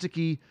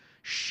plasticky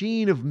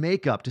sheen of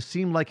makeup to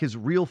seem like his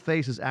real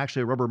face is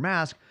actually a rubber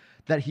mask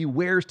that he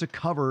wears to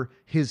cover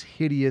his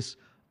hideous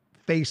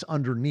face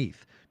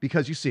underneath.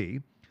 Because you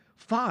see,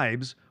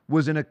 Phibes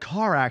was in a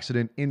car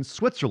accident in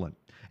Switzerland,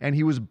 and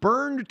he was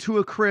burned to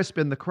a crisp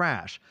in the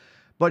crash.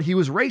 But he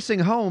was racing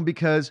home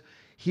because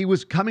he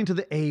was coming to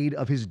the aid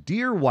of his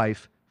dear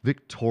wife,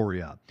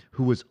 Victoria,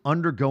 who was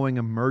undergoing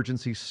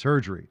emergency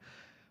surgery.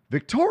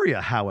 Victoria,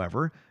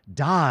 however,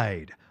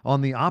 died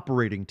on the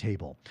operating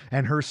table,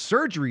 and her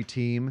surgery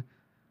team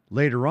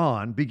later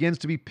on begins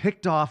to be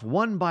picked off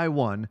one by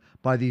one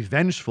by the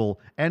vengeful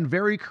and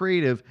very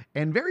creative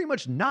and very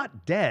much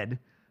not dead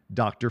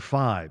Dr.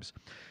 Phibes.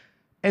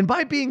 And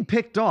by being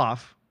picked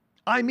off,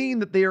 I mean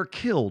that they are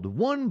killed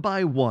one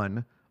by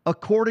one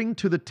according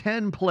to the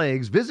 10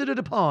 plagues visited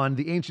upon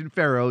the ancient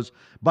pharaohs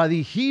by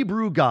the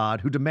Hebrew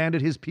god who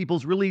demanded his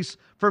people's release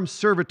from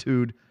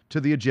servitude to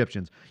the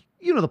Egyptians.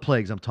 You know the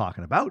plagues I'm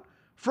talking about.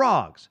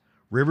 Frogs,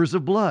 rivers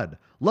of blood,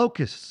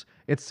 locusts,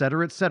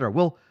 etc., etc.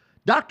 Well,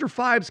 Dr.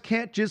 Phibes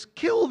can't just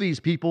kill these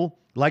people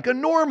like a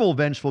normal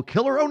vengeful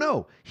killer. Oh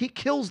no, he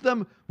kills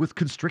them with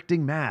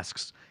constricting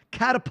masks,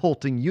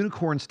 catapulting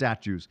unicorn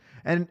statues,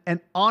 and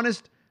an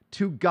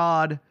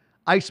honest-to-God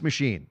ice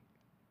machine.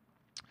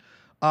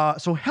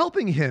 So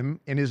helping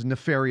him in his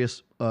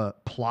nefarious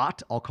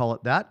plot, I'll call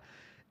it that,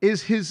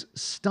 is his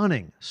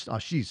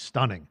she's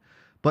stunning,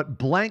 but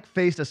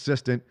blank-faced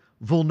assistant,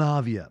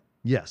 Volnavia.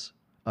 Yes,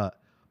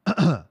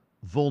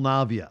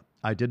 Volnavia.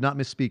 I did not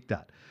misspeak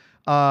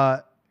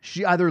that.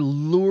 She either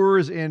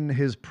lures in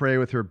his prey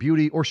with her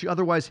beauty, or she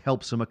otherwise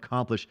helps him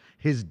accomplish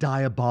his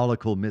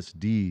diabolical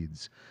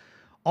misdeeds.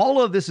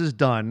 All of this is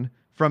done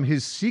from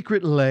his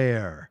secret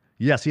lair.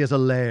 Yes, he has a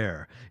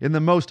lair in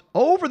the most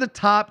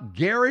over-the-top,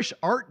 garish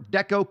Art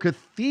Deco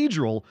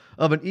cathedral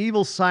of an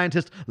evil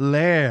scientist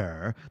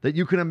lair that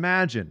you can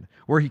imagine,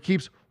 where he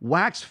keeps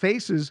wax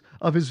faces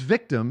of his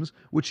victims,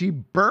 which he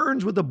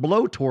burns with a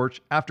blowtorch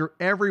after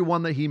every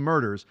one that he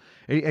murders.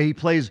 And he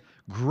plays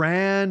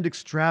grand,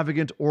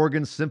 extravagant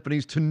organ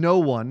symphonies to no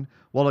one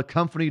while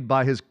accompanied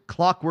by his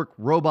clockwork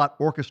robot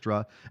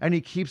orchestra, and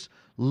he keeps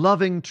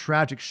loving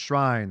tragic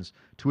shrines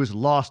to his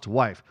lost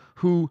wife,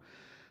 who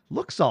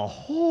looks a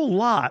whole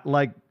lot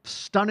like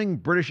stunning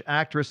British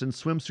actress and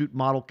swimsuit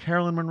model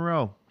Caroline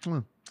Munro.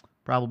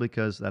 Probably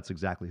because that's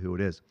exactly who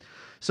it is.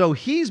 So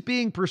he's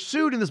being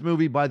pursued in this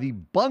movie by the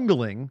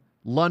bungling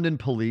London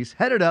police,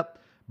 headed up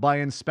by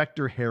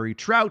Inspector Harry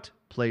Trout,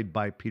 played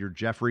by Peter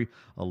Jeffrey,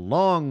 a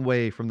long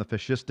way from the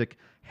fascistic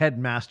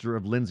headmaster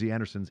of Lindsay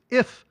Anderson's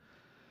If.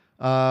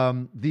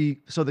 So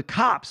the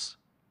cops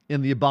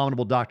in The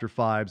Abominable Dr.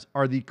 Phibes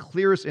are the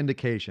clearest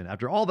indication.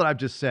 After all that I've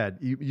just said,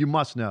 you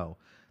must know,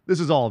 this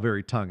is all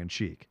very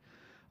tongue-in-cheek.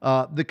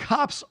 The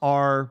cops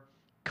are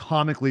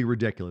comically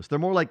ridiculous. They're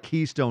more like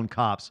Keystone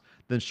cops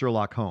than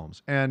Sherlock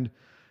Holmes. And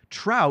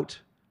Trout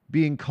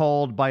being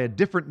called by a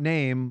different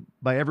name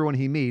by everyone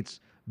he meets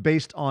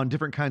based on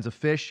different kinds of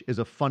fish is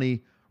a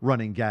funny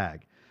running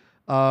gag.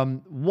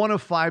 One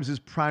of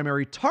Phibes'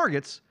 primary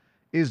targets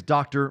is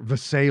Dr.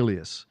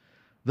 Vesalius,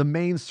 the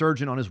main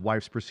surgeon on his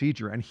wife's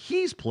procedure, and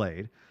he's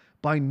played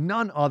by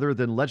none other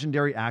than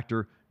legendary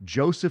actor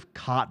Joseph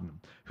Cotten,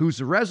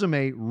 whose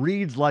resume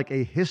reads like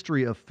a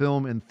history of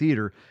film and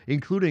theater,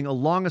 including a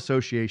long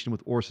association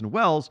with Orson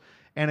Welles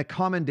and a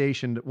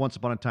commendation once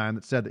upon a time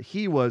that said that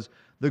he was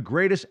the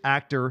greatest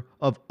actor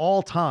of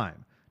all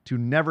time to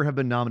never have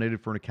been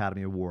nominated for an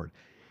Academy Award.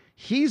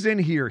 He's in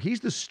here. He's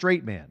the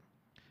straight man,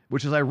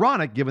 which is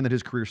ironic given that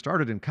his career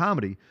started in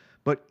comedy,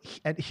 but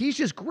he's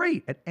just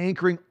great at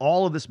anchoring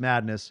all of this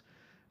madness,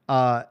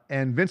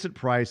 and Vincent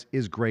Price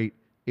is great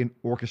in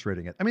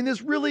orchestrating it. I mean,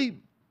 there's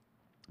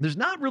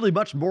not really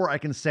much more I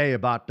can say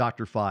about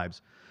Dr.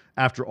 Phibes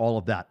after all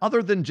of that,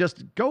 other than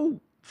just go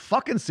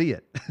fucking see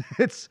it.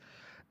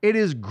 It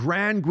is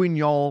Grand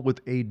Guignol with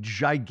a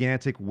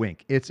gigantic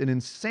wink. It's an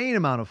insane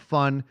amount of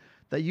fun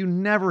that you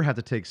never have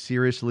to take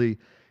seriously.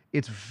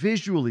 It's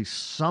visually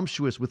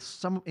sumptuous with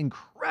some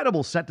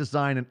incredible set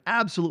design and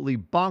absolutely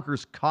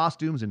bonkers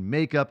costumes and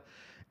makeup.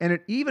 And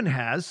it even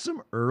has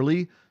some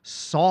early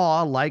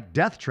Saw-like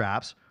death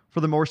traps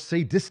for the more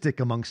sadistic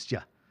amongst you.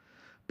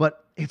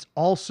 But it's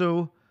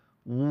also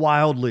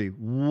wildly,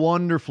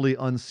 wonderfully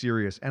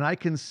unserious. And I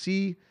can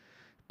see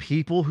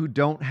people who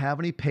don't have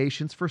any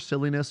patience for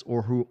silliness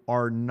or who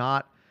are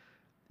not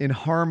in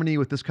harmony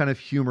with this kind of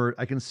humor.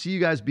 I can see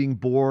you guys being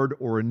bored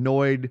or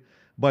annoyed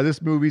by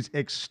this movie's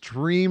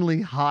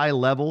extremely high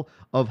level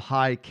of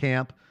high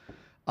camp.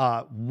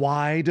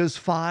 Why does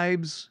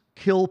Phibes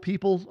kill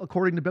people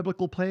according to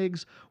biblical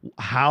plagues?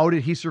 How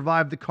did he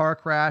survive the car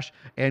crash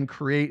and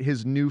create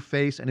his new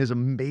face and his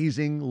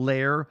amazing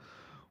lair?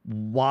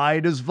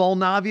 Why does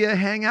Volnavia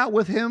hang out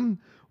with him?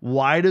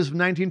 Why does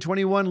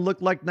 1921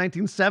 look like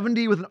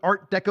 1970 with an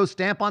Art Deco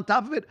stamp on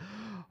top of it?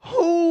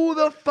 Who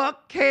the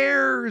fuck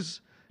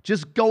cares?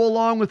 Just go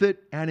along with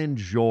it and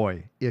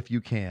enjoy if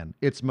you can.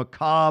 It's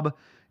macabre,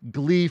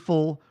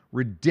 gleeful,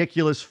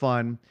 ridiculous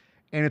fun,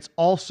 and it's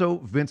also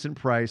Vincent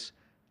Price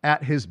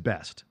at his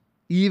best,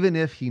 even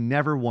if he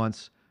never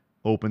once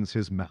opens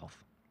his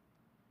mouth.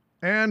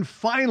 And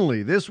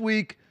finally, this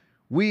week,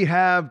 we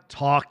have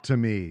Talk to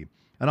Me,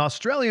 an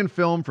Australian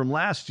film from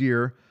last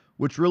year,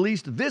 which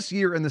released this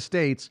year in the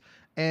States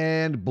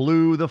and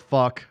blew the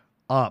fuck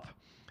up.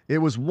 It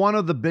was one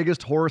of the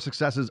biggest horror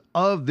successes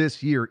of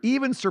this year,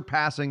 even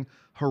surpassing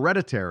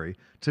Hereditary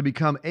to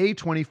become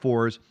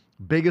A24's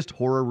biggest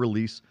horror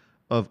release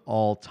of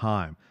all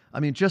time. I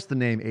mean, just the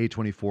name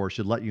A24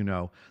 should let you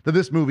know that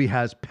this movie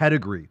has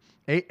pedigree.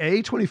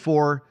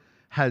 A24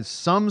 has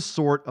some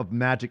sort of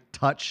magic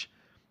touch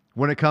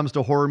when it comes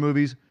to horror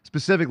movies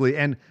specifically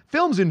and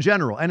films in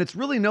general. And it's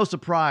really no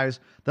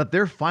surprise that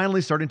they're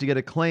finally starting to get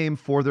acclaim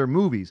for their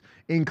movies,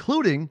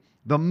 including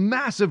the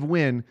massive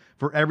win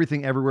for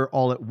Everything Everywhere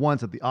All at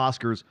Once at the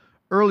Oscars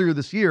earlier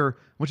this year,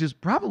 which is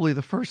probably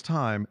the first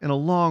time in a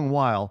long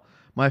while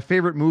my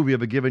favorite movie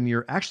of a given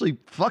year actually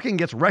fucking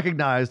gets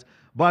recognized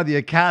by the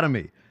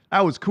Academy.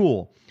 That was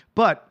cool.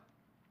 But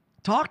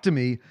Talk to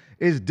Me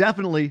is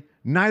definitely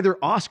neither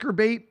Oscar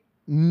bait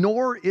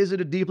nor is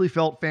it a deeply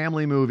felt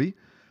family movie.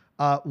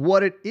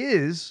 What it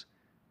is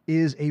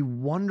a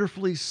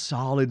wonderfully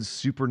solid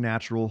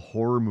supernatural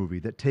horror movie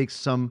that takes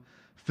some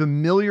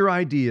familiar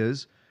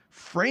ideas,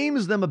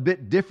 frames them a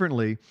bit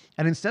differently,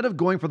 and instead of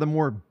going for the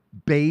more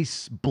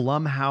base,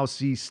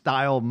 Blumhouse-y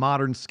style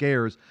modern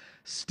scares,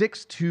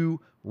 sticks to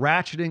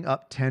ratcheting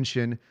up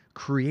tension,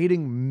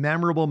 creating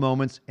memorable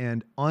moments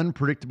and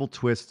unpredictable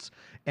twists,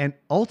 and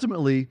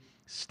ultimately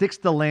sticks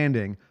the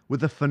landing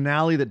with a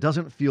finale that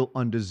doesn't feel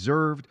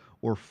undeserved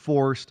or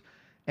forced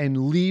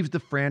and leaves the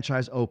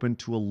franchise open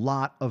to a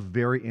lot of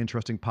very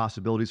interesting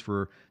possibilities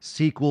for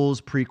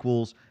sequels,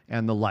 prequels,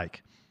 and the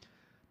like.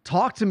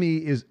 Talk to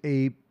Me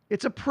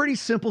it's a pretty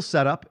simple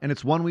setup, and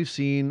it's one we've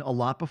seen a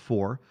lot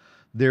before.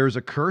 There's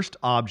a cursed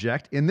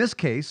object, in this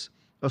case,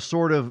 a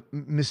sort of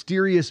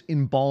mysterious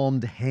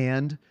embalmed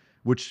hand,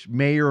 which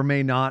may or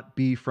may not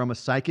be from a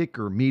psychic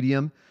or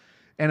medium,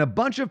 and a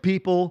bunch of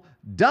people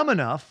dumb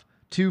enough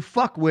to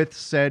fuck with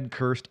said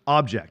cursed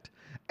object.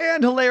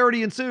 And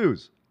hilarity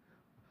ensues.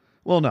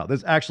 Well, no,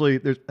 there's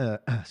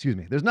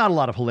not a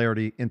lot of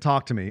hilarity in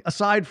Talk to Me,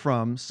 aside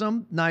from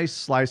some nice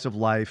slice of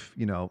life,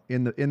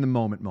 in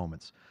the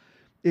moments.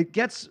 It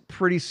gets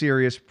pretty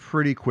serious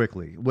pretty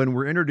quickly when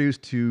we're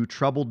introduced to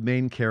troubled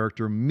main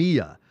character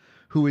Mia,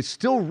 who is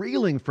still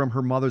reeling from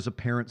her mother's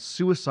apparent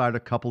suicide a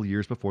couple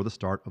years before the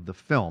start of the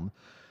film,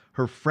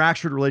 her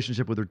fractured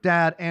relationship with her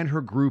dad, and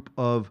her group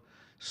of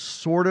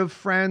sort of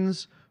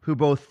friends who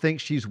both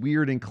think she's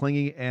weird and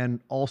clingy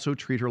and also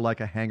treat her like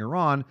a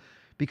hanger-on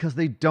because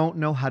they don't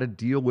know how to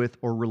deal with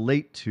or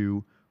relate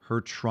to her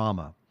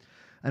trauma.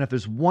 And if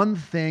there's one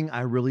thing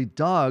I really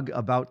dug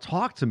about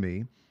Talk to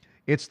Me,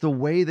 it's the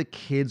way the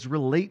kids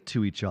relate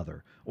to each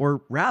other,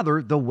 or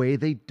rather, the way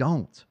they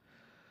don't.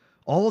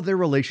 All of their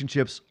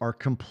relationships are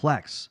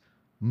complex,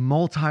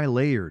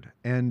 multi-layered,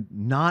 and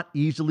not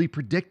easily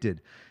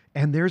predicted.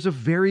 And there's a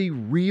very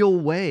real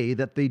way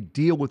that they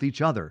deal with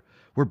each other,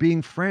 where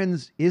being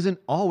friends isn't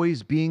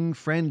always being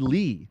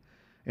friendly.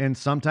 And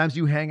sometimes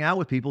you hang out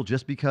with people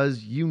just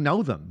because you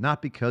know them,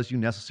 not because you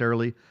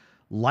necessarily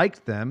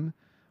like them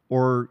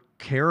or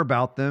care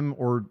about them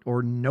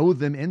or know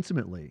them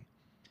intimately.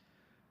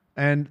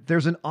 And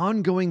there's an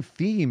ongoing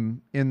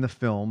theme in the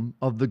film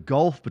of the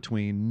gulf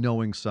between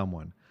knowing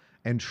someone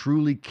and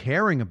truly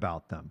caring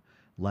about them,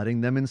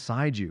 letting them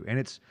inside you. And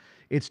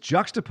it's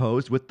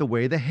juxtaposed with the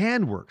way the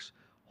hand works.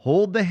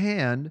 Hold the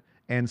hand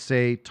and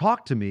say,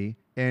 "Talk to me,"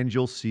 and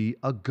you'll see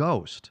a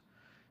ghost.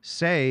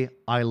 Say,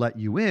 "I let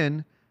you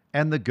in,"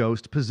 and the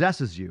ghost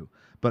possesses you.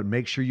 But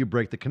make sure you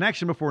break the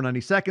connection before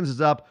 90 seconds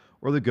is up,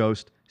 or the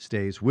ghost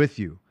stays with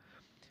you.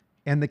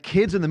 And the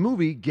kids in the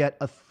movie get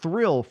a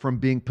thrill from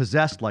being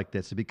possessed like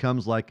this. It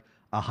becomes like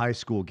a high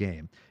school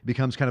game. It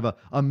becomes kind of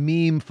a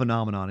meme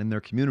phenomenon in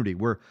their community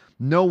where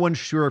no one's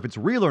sure if it's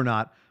real or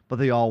not, but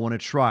they all want to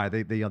try.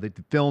 They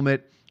film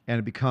it, and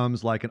it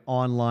becomes like an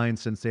online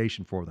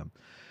sensation for them.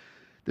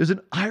 There's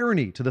an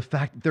irony to the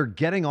fact that they're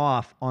getting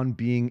off on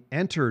being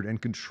entered and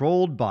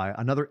controlled by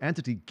another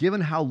entity, given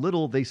how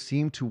little they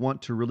seem to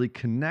want to really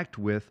connect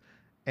with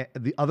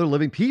the other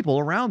living people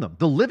around them,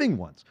 the living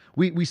ones.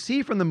 We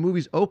see from the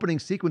movie's opening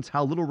sequence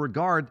how little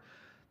regard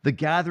the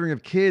gathering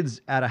of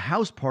kids at a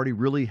house party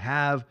really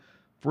have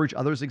for each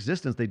other's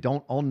existence. They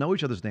don't all know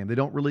each other's name. They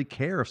don't really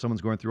care if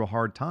someone's going through a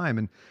hard time.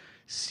 And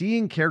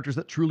seeing characters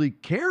that truly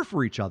care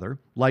for each other,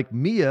 like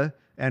Mia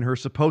and her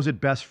supposed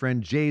best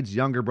friend Jade's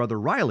younger brother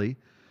Riley,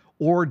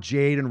 or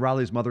Jade and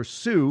Riley's mother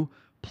Sue,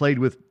 played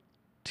with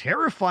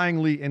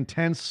terrifyingly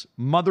intense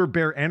mother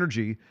bear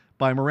energy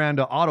by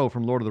Miranda Otto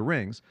from Lord of the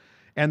Rings,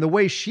 and the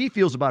way she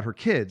feels about her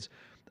kids,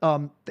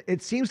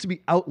 it seems to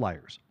be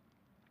outliers.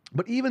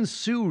 But even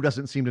Sue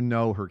doesn't seem to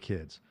know her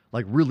kids,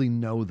 like really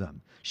know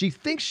them. She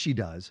thinks she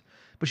does,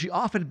 but she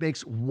often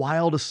makes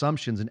wild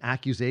assumptions and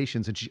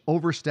accusations, and she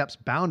oversteps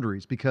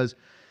boundaries because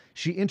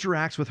she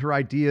interacts with her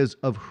ideas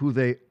of who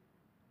they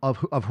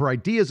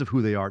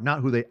are,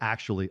 not who they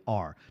actually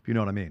are, if you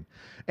know what I mean.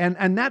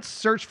 And that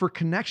search for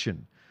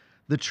connection,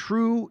 the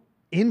true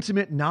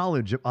intimate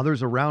knowledge of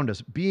others around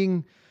us,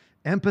 being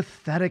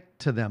empathetic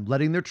to them,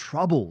 letting their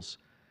troubles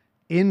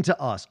into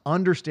us,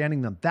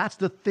 understanding them. That's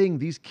the thing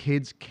these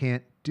kids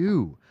can't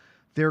do.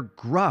 They're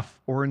gruff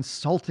or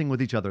insulting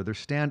with each other. They're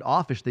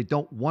standoffish. They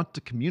don't want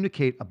to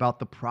communicate about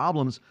the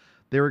problems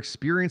they're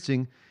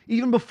experiencing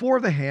even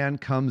before the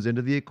hand comes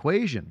into the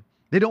equation.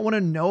 They don't want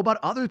to know about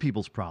other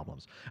people's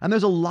problems. And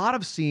there's a lot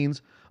of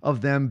scenes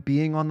of them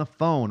being on the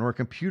phone or a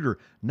computer,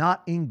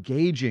 not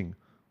engaging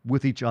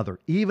with each other,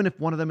 even if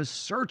one of them is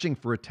searching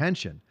for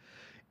attention.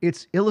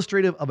 It's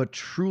illustrative of a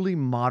truly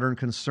modern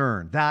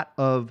concern, that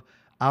of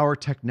our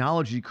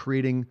technology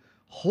creating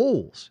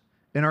holes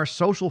in our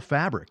social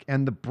fabric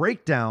and the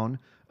breakdown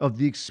of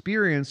the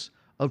experience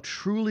of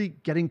truly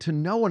getting to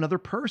know another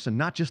person,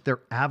 not just their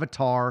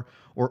avatar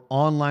or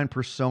online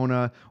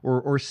persona,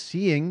 or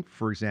seeing,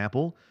 for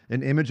example,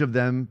 an image of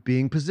them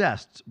being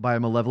possessed by a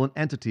malevolent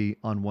entity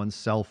on one's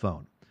cell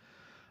phone.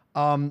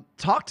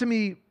 Talk to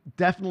Me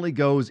definitely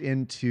goes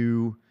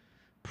into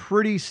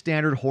pretty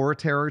standard horror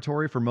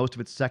territory for most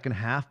of its second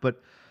half,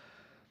 but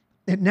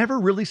it never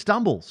really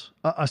stumbles,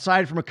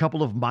 aside from a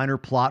couple of minor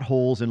plot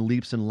holes and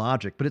leaps in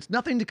logic. But it's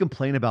nothing to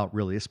complain about,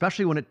 really,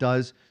 especially when it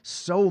does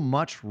so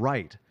much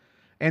right.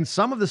 And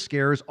some of the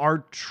scares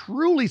are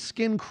truly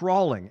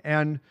skin-crawling,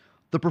 and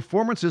the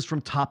performances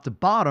from top to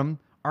bottom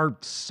are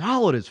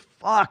solid as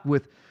fuck,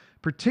 with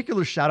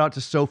particular shout-out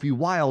to Sophie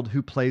Wilde,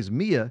 who plays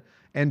Mia,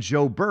 and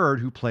Joe Bird,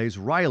 who plays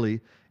Riley,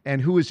 and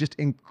who is just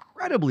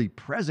incredibly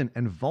present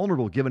and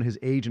vulnerable given his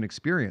age and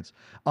experience.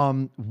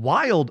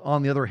 Wilde,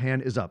 on the other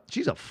hand,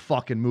 she's a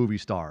fucking movie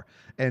star.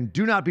 And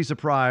do not be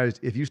surprised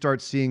if you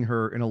start seeing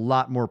her in a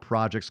lot more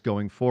projects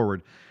going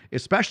forward,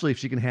 especially if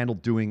she can handle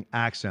doing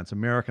accents,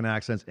 American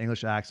accents,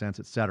 English accents,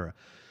 etc.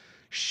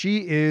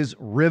 She is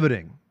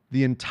riveting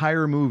the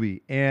entire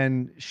movie,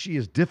 and she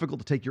is difficult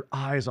to take your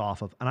eyes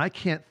off of. And I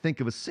can't think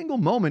of a single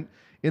moment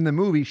in the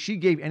movie she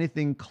gave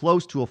anything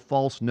close to a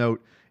false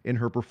note in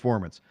her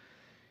performance.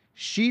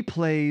 She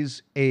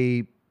plays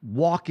a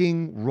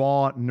walking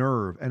raw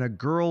nerve and a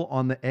girl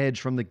on the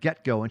edge from the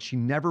get-go, and she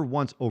never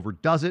once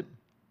overdoes it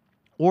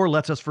or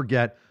lets us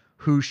forget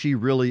who she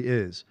really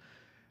is.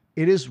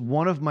 It is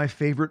one of my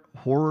favorite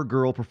horror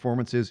girl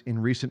performances in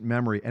recent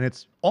memory, and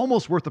it's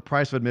almost worth the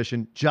price of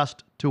admission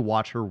just to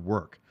watch her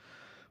work.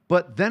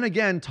 But then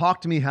again,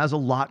 Talk to Me has a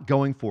lot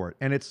going for it,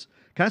 and it's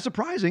kind of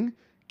surprising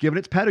given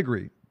its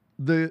pedigree.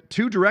 The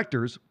two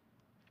directors,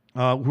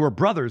 who are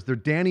brothers, they're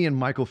Danny and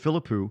Michael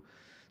Philippou,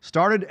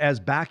 started as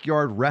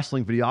backyard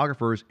wrestling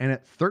videographers, and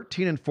at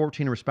 13 and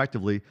 14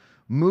 respectively,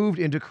 moved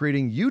into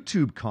creating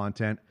YouTube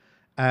content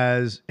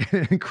as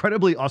an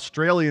incredibly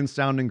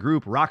Australian-sounding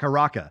group, Raka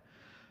Raka,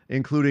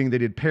 including they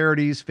did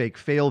parodies, fake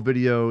fail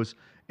videos,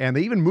 and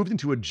they even moved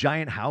into a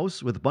giant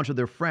house with a bunch of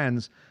their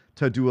friends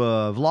to do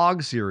a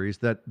vlog series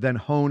that then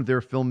honed their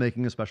filmmaking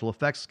and special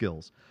effects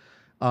skills.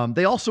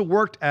 They also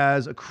worked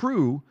as a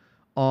crew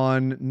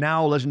on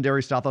now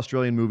legendary South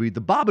Australian movie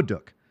The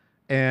Babadook,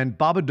 and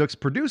Babadook's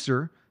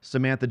producer,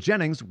 Samantha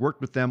Jennings,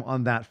 worked with them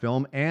on that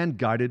film and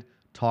guided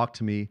Talk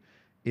to Me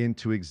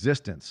into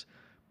existence.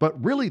 But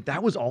really,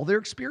 that was all their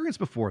experience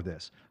before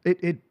this.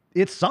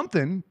 It's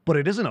something, but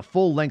it isn't a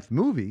full-length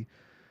movie.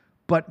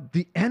 But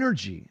the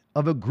energy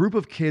of a group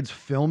of kids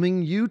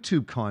filming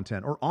YouTube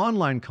content or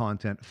online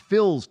content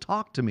fills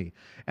Talk to Me,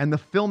 and the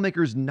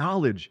filmmaker's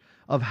knowledge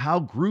of how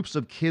groups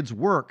of kids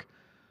work,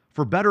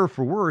 for better or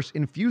for worse,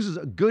 infuses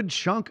a good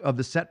chunk of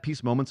the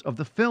set-piece moments of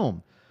the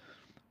film.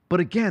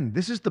 But again,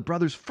 this is the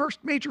brothers'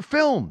 first major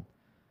film,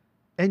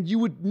 and you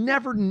would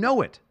never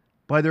know it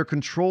by their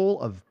control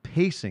of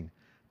pacing,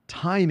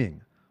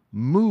 timing,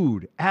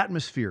 mood,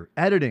 atmosphere,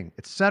 editing,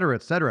 etc.,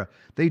 etc.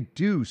 They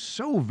do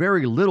so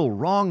very little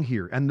wrong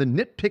here, and the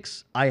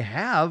nitpicks I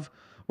have,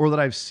 or that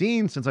I've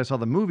seen since I saw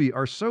the movie,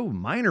 are so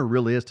minor,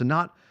 really, as to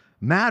not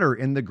matter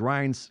in the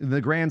grand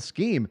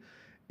scheme.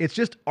 It's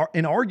just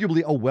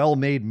inarguably a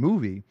well-made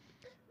movie,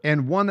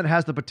 and one that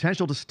has the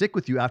potential to stick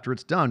with you after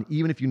it's done,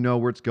 even if you know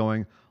where it's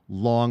going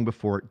long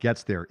before it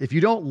gets there. If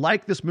you don't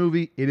like this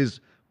movie, it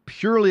is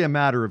purely a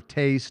matter of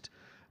taste,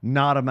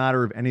 not a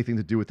matter of anything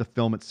to do with the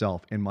film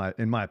itself, in my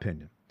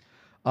opinion.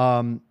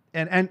 And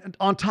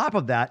on top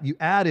of that, you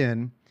add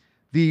in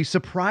the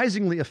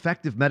surprisingly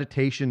effective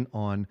meditation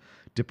on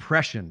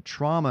depression,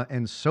 trauma,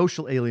 and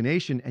social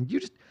alienation, and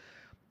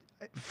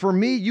for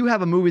me, you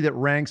have a movie that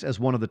ranks as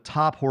one of the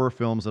top horror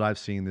films that I've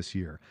seen this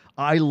year.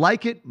 I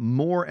like it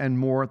more and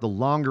more the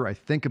longer I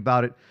think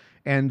about it,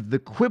 and the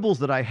quibbles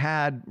that I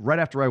had right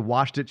after I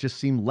watched it just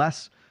seem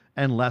less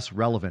and less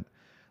relevant.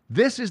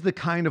 This is the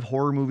kind of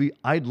horror movie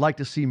I'd like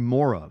to see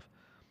more of.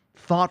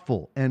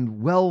 Thoughtful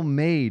and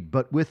well-made,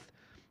 but with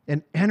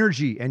an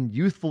energy and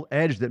youthful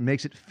edge that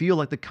makes it feel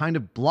like the kind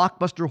of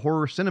blockbuster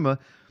horror cinema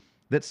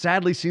that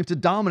sadly seems to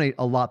dominate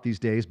a lot these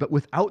days, but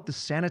without the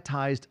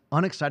sanitized,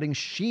 unexciting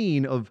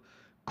sheen of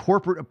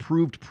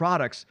corporate-approved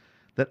products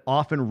that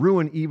often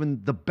ruin even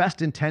the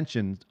best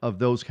intentions of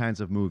those kinds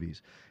of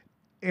movies.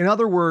 In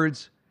other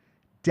words,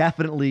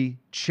 definitely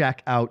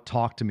check out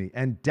Talk to Me,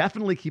 and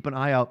definitely keep an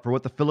eye out for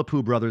what the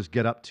Philippou brothers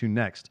get up to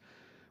next,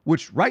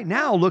 which right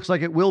now looks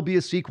like it will be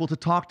a sequel to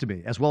Talk to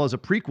Me, as well as a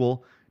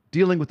prequel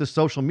dealing with the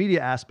social media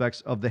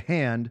aspects of The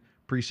Hand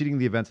preceding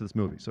the events of this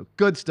movie. So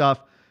good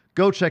stuff.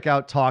 Go check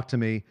out Talk to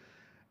Me.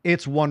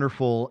 It's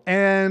wonderful.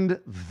 And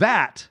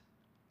that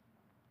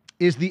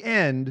is the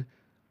end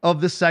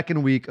of the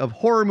second week of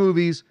horror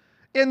movies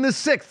in the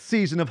 6th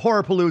season of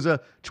Horrorpalooza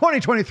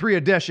 2023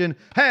 edition.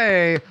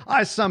 Hey,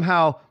 I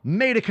somehow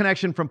made a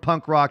connection from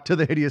punk rock to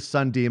the hideous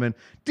sun demon.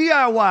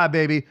 DIY,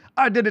 baby.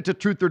 I did it to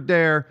Truth or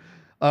Dare.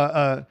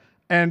 I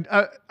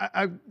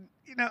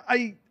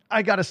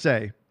gotta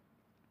say,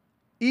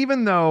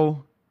 even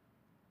though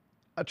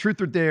a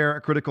Truth or Dare,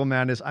 a Critical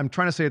Madness, I'm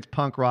trying to say it's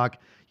punk rock.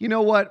 You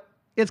know what?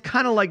 It's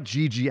kind of like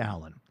Gigi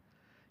Allen.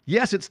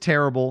 Yes, it's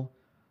terrible.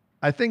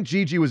 I think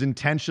Gigi was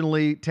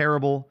intentionally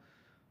terrible,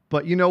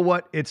 but you know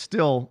what? It's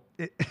still,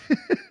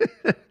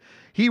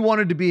 he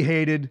wanted to be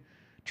hated.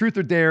 Truth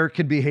or Dare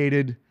can be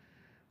hated.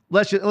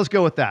 Let's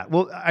go with that.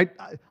 Well,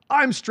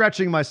 I'm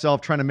stretching myself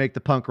trying to make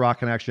the punk rock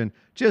connection.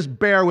 Just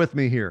bear with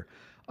me here.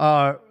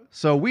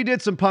 So we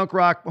did some punk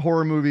rock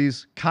horror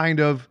movies, kind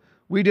of.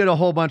 We did a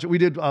whole bunch.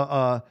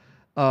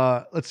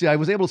 Let's see, I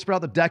was able to spread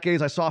out the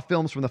decades. I saw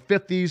films from the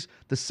 50s,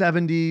 the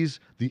 70s,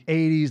 the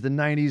 80s, the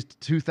 90s,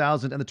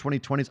 2000s, and the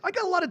 2020s. I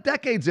got a lot of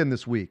decades in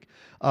this week.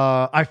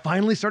 I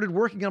finally started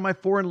working on my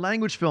foreign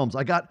language films.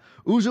 I got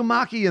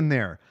Uzumaki in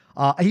there.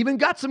 I even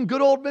got some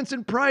good old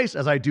Vincent Price,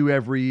 as I do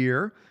every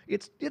year.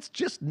 It's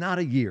just not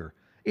a year.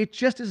 It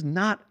just is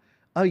not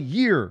a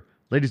year,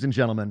 ladies and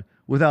gentlemen,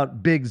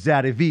 without Big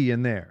Zaddy V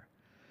in there.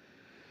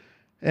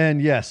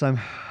 And yes,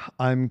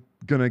 I'm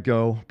gonna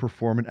go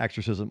perform an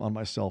exorcism on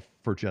myself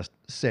for just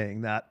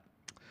saying that.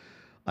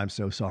 I'm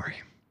so sorry.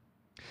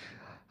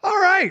 All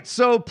right,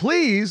 so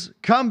please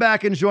come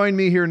back and join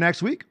me here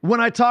next week when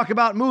I talk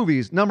about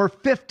movies number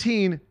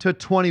 15 to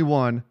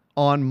 21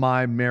 on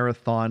my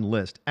marathon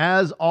list.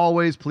 As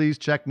always, please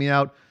check me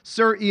out,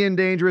 Sir Ian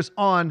Dangerous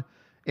on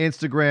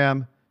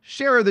Instagram.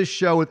 Share this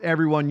show with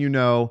everyone you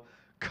know.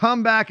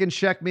 Come back and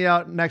check me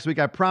out next week.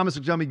 I promise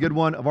it's going to be a good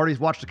one. I've already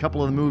watched a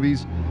couple of the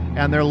movies,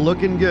 and they're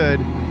looking good.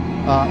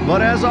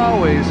 But as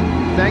always,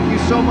 Thank you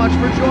so much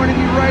for joining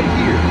me right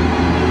here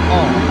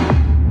on